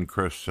and one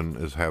Christian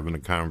is having a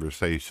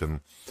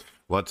conversation.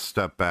 Let's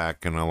step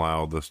back and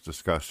allow this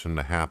discussion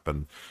to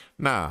happen.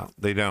 Nah,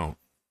 they don't.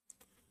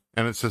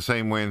 And it's the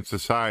same way in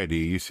society.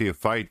 You see a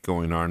fight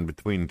going on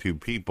between two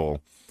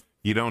people.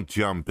 You don't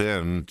jump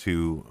in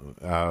to,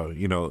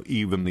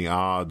 even the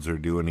odds or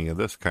do any of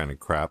this kind of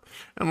crap.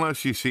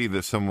 Unless you see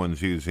that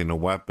someone's using a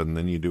weapon,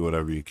 then you do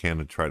whatever you can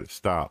to try to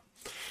stop.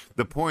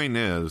 The point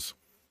is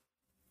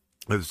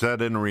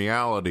that in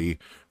reality,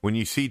 when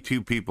you see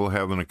two people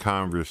having a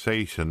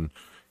conversation,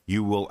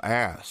 you will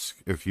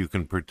ask if you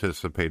can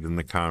participate in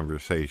the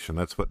conversation.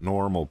 That's what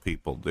normal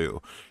people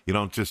do. You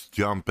don't just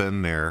jump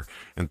in there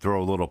and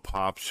throw little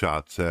pop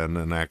shots in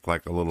and act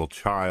like a little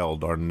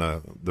child on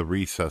the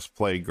recess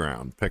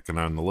playground, picking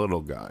on the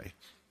little guy.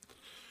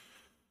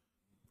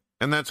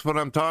 And that's what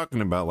I'm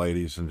talking about,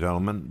 ladies and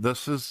gentlemen.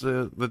 This is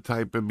the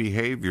type of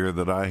behavior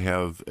that I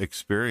have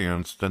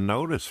experienced and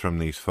noticed from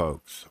these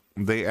folks.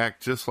 They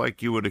act just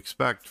like you would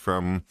expect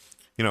from,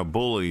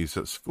 bullies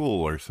at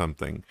school or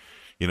something.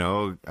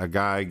 A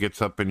guy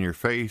gets up in your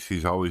face.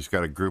 He's always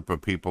got a group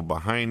of people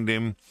behind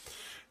him.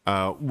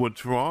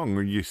 What's wrong?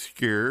 Are you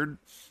scared?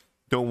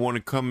 Don't want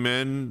to come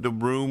in the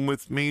room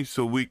with me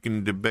so we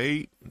can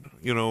debate,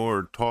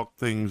 or talk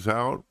things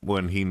out,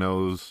 when he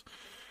knows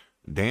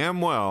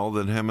damn well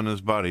that him and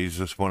his buddies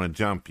just want to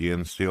jump you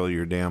and steal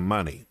your damn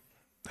money.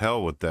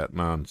 Hell with that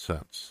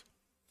nonsense.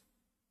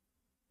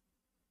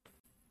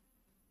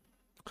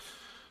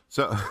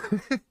 So,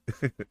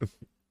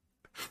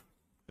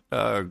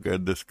 oh,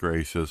 goodness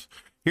gracious.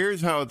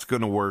 Here's how it's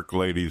going to work,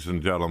 ladies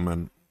and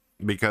gentlemen,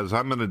 because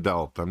I'm an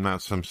adult. I'm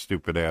not some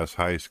stupid-ass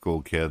high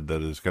school kid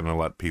that is going to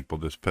let people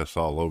just piss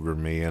all over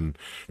me and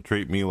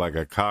treat me like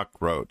a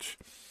cockroach.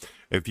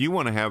 If you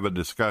want to have a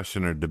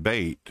discussion or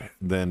debate,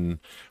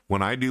 then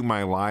when I do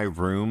my live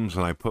rooms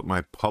and I put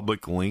my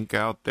public link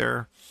out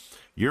there,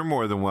 you're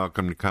more than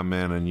welcome to come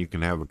in and you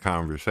can have a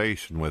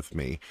conversation with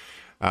me.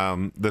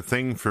 The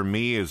thing for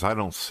me is I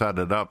don't set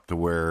it up to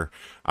where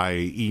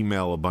I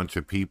email a bunch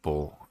of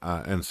people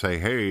and say,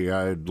 hey,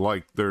 I'd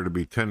like there to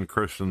be 10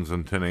 Christians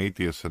and 10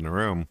 atheists in the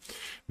room.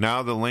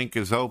 Now the link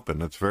is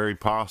open. It's very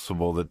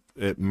possible that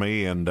it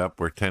may end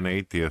up where 10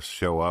 atheists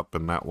show up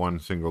and not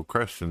one single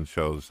Christian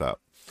shows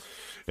up.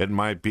 It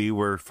might be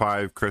where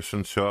 5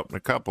 Christians show up and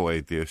a couple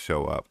atheists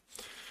show up.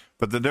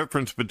 But the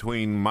difference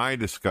between my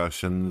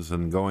discussions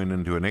and going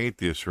into an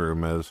atheist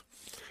room is,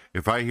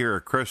 if I hear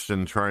a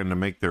Christian trying to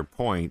make their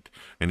point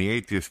and the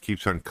atheist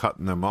keeps on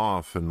cutting them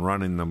off and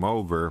running them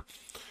over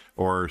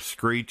or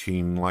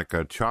screeching like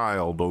a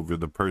child over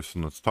the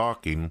person that's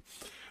talking,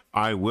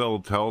 I will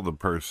tell the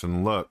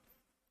person, look,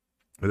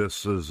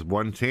 this is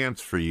one chance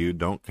for you.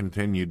 Don't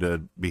continue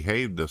to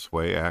behave this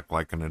way, act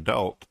like an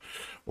adult,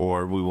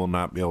 or we will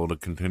not be able to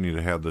continue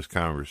to have this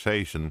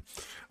conversation.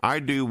 I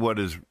do what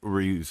is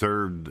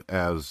reserved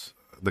as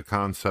the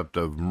concept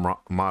of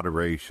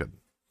moderation.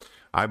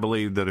 I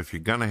believe that if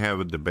you're going to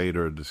have a debate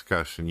or a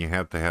discussion, you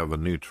have to have a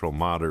neutral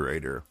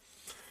moderator.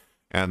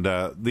 And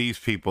these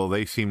people,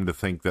 they seem to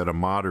think that a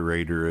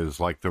moderator is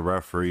like the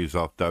referees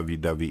off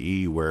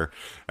WWE, where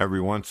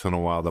every once in a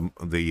while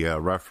the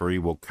referee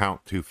will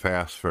count too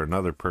fast for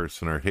another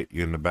person or hit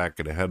you in the back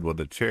of the head with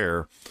a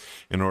chair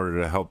in order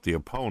to help the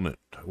opponent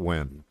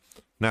win.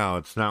 Now,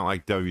 it's not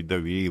like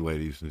WWE,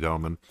 ladies and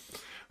gentlemen.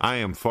 I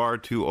am far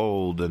too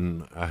old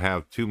and I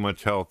have too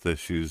much health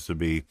issues to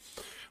be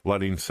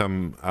letting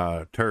some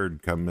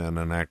turd come in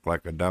and act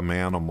like a dumb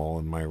animal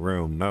in my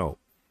room. No.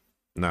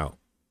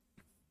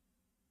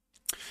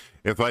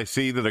 If I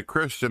see that a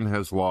Christian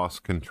has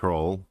lost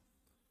control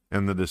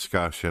in the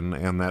discussion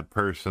and that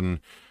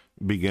person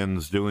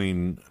begins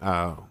doing,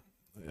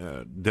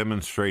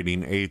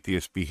 demonstrating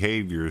atheist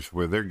behaviors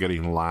where they're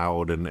getting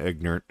loud and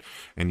ignorant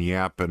and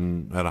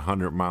yapping at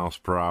 100 miles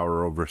per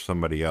hour over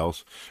somebody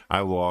else,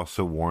 I will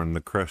also warn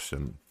the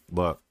Christian.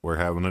 Look, we're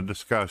having a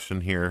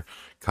discussion here.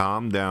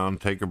 Calm down,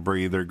 take a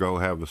breather, go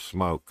have a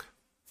smoke.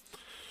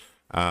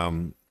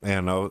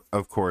 And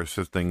of course,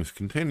 if things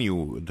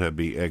continue to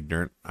be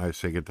ignorant, I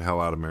say get the hell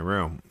out of my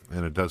room.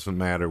 And it doesn't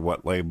matter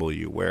what label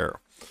you wear.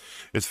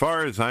 As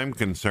far as I'm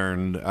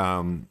concerned,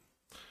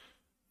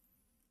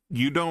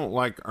 you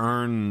don't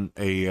earn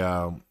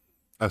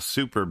a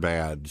super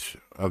badge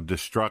of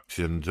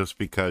destruction just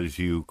because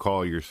you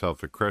call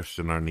yourself a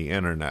Christian on the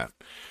internet.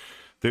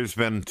 There's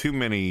been too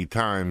many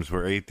times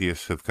where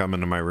atheists have come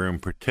into my room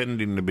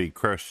pretending to be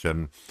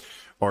Christian,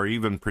 or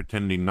even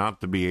pretending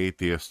not to be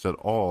atheists at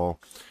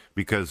all,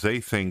 because they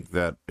think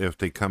that if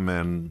they come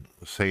in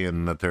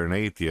saying that they're an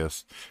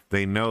atheist,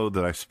 they know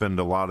that I spend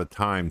a lot of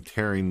time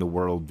tearing the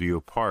worldview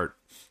apart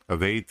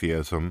of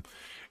atheism,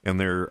 and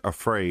they're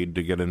afraid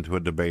to get into a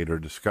debate or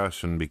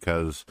discussion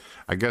because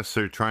I guess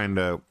they're trying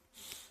to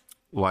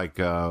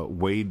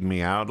wade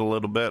me out a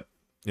little bit,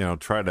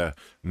 try to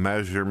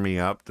measure me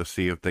up to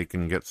see if they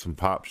can get some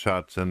pop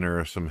shots in there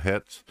or some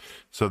hits.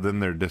 So then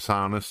they're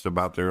dishonest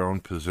about their own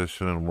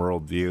position and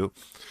worldview.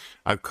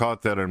 I've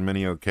caught that on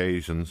many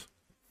occasions.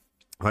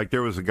 Like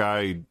there was a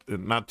guy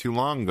not too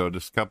long ago,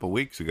 just a couple of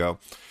weeks ago,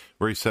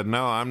 where he said,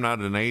 "No, I'm not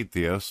an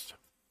atheist."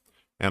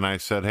 And I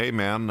said, "Hey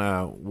man, do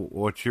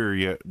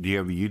you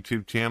have a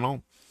YouTube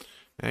channel?"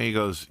 And he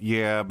goes,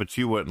 "Yeah, but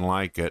you wouldn't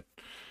like it."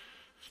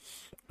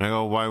 I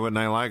go, "Why wouldn't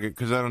I like it?"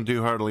 "Because I don't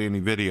do hardly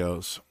any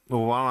videos."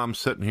 Well, while I'm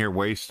sitting here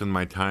wasting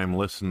my time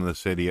listening to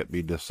this idiot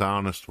be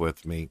dishonest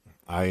with me,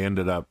 I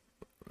ended up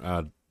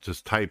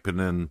just typing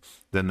in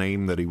the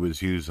name that he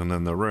was using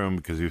in the room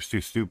because he was too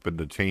stupid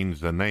to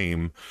change the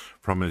name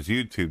from his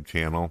YouTube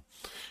channel.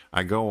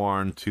 I go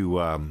on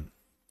to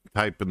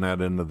typing that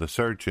into the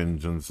search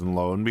engines, and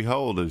lo and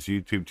behold, his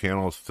YouTube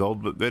channel is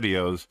filled with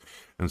videos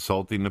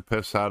insulting the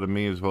piss out of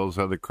me as well as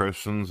other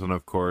Christians, and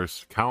of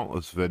course,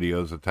 countless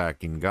videos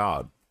attacking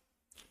God.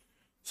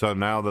 So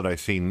now that I've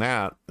seen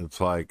that,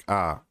 it's like,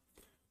 so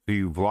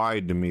you've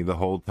lied to me the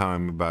whole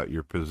time about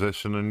your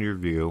position and your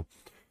view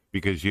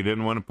because you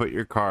didn't want to put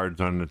your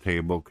cards on the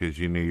table because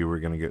you knew you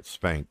were going to get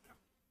spanked.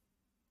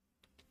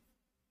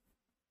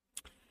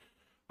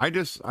 I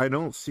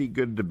don't see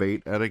good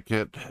debate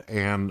etiquette,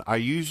 and I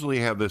usually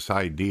have this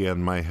idea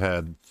in my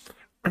head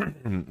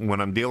when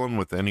I'm dealing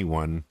with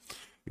anyone,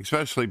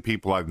 especially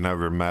people I've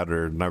never met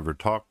or never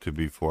talked to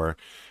before.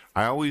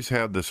 I always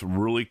have this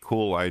really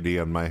cool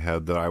idea in my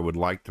head that I would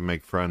like to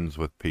make friends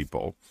with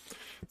people,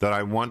 that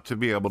I want to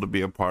be able to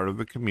be a part of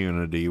a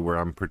community where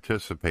I'm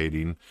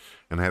participating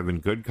and having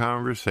good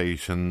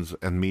conversations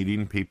and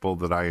meeting people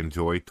that I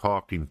enjoy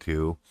talking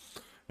to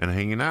and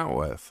hanging out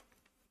with.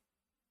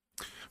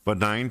 But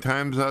 9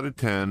 times out of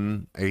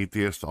 10,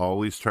 atheists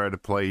always try to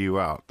play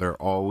you out.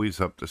 They're always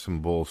up to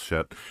some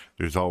bullshit.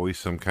 There's always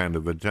some kind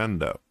of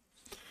agenda.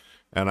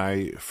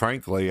 And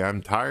frankly,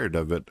 I'm tired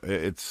of it.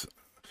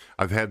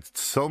 I've had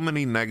so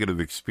many negative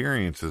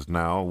experiences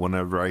now.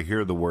 Whenever I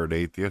hear the word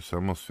atheist, I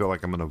almost feel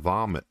like I'm going to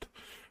vomit.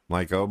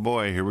 Like, oh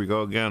boy, here we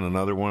go again,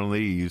 another one of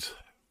these.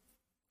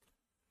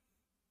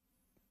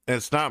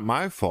 It's not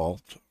my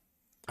fault.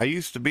 I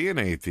used to be an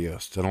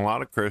atheist, and a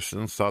lot of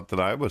Christians thought that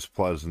I was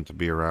pleasant to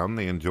be around.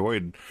 They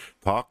enjoyed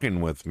talking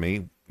with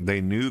me.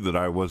 They knew that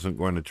I wasn't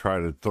going to try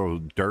to throw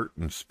dirt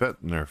and spit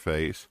in their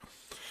face,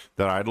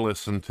 that I'd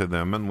listen to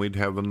them and we'd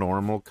have a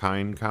normal,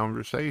 kind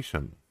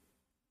conversation.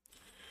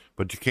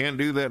 But you can't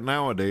do that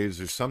nowadays.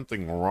 There's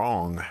something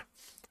wrong.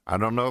 I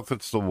don't know if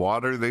it's the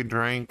water they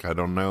drank. I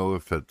don't know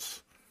if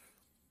it's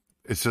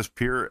just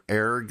pure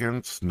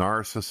arrogance,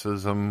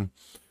 narcissism,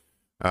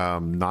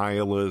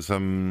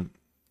 nihilism,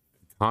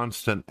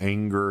 constant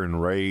anger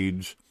and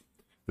rage,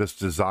 this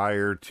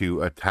desire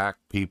to attack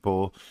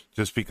people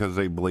just because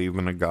they believe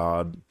in a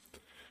God.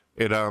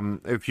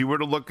 If you were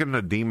to look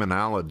into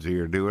demonology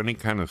or do any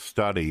kind of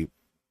study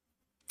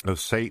of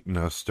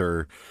Satanists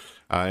or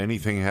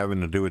anything having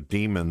to do with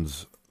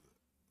demons,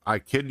 I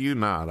kid you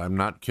not, I'm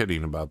not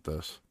kidding about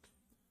this.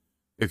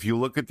 If you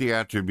look at the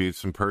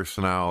attributes and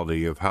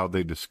personality of how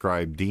they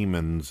describe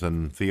demons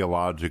in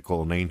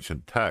theological and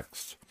ancient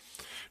texts,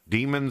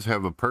 demons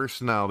have a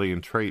personality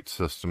and trait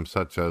system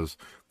such as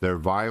they're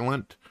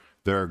violent,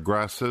 they're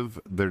aggressive,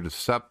 they're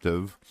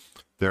deceptive,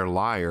 they're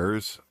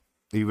liars.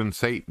 Even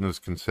Satan is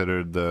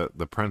considered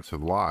the prince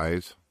of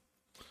lies.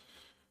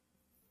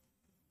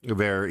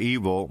 They're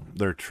evil,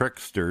 they're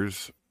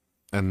tricksters,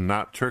 and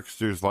not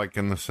tricksters like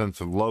in the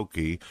sense of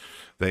Loki.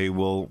 They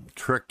will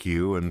trick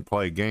you and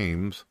play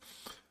games.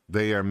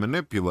 They are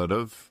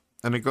manipulative,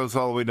 and it goes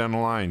all the way down the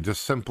line.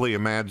 Just simply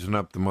imagine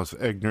up the most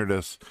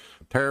ignorant,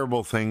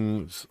 terrible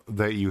things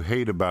that you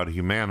hate about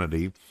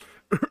humanity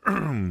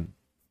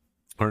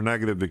or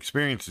negative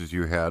experiences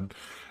you had,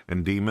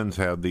 and demons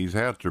have these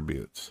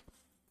attributes.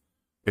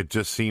 It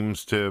just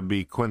seems to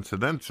be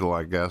coincidental,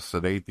 I guess,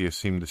 that atheists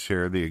seem to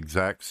share the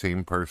exact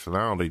same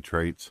personality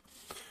traits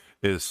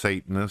as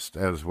Satanists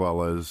as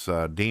well as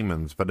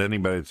demons. But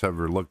anybody that's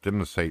ever looked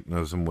into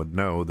Satanism would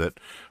know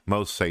that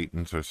most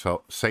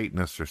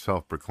Satanists are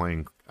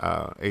self-proclaimed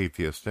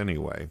atheists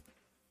anyway.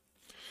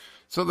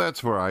 So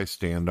that's where I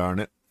stand on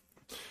it.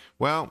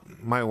 Well,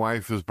 my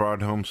wife has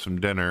brought home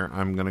some dinner.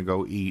 I'm going to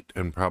go eat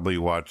and probably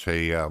watch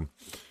a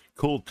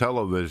cool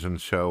television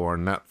show on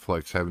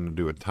Netflix having to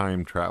do with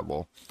time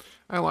travel.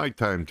 I like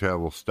time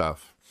travel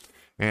stuff.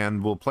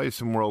 And we'll play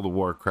some World of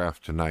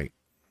Warcraft tonight.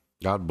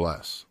 God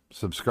bless.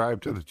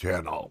 Subscribe to the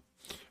channel.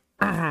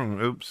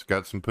 Oops,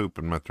 got some poop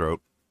in my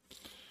throat.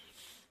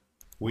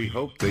 We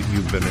hope that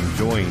you've been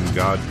enjoying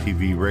God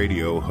TV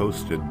Radio,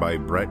 hosted by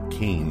Brett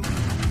Keane.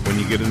 When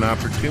you get an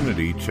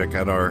opportunity, check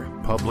out our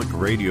public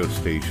radio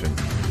station.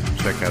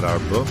 Check out our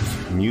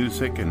books,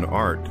 music, and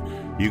art.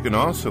 You can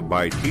also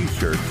buy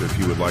t-shirts if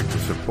you would like to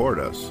support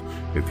us.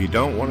 If you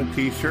don't want a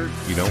t-shirt,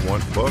 you don't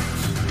want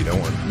books, you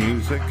don't want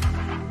music,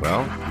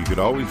 well, you could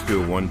always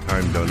do a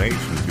one-time donation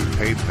through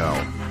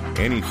PayPal.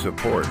 Any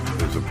support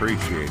is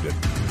appreciated.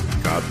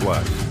 God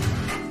bless.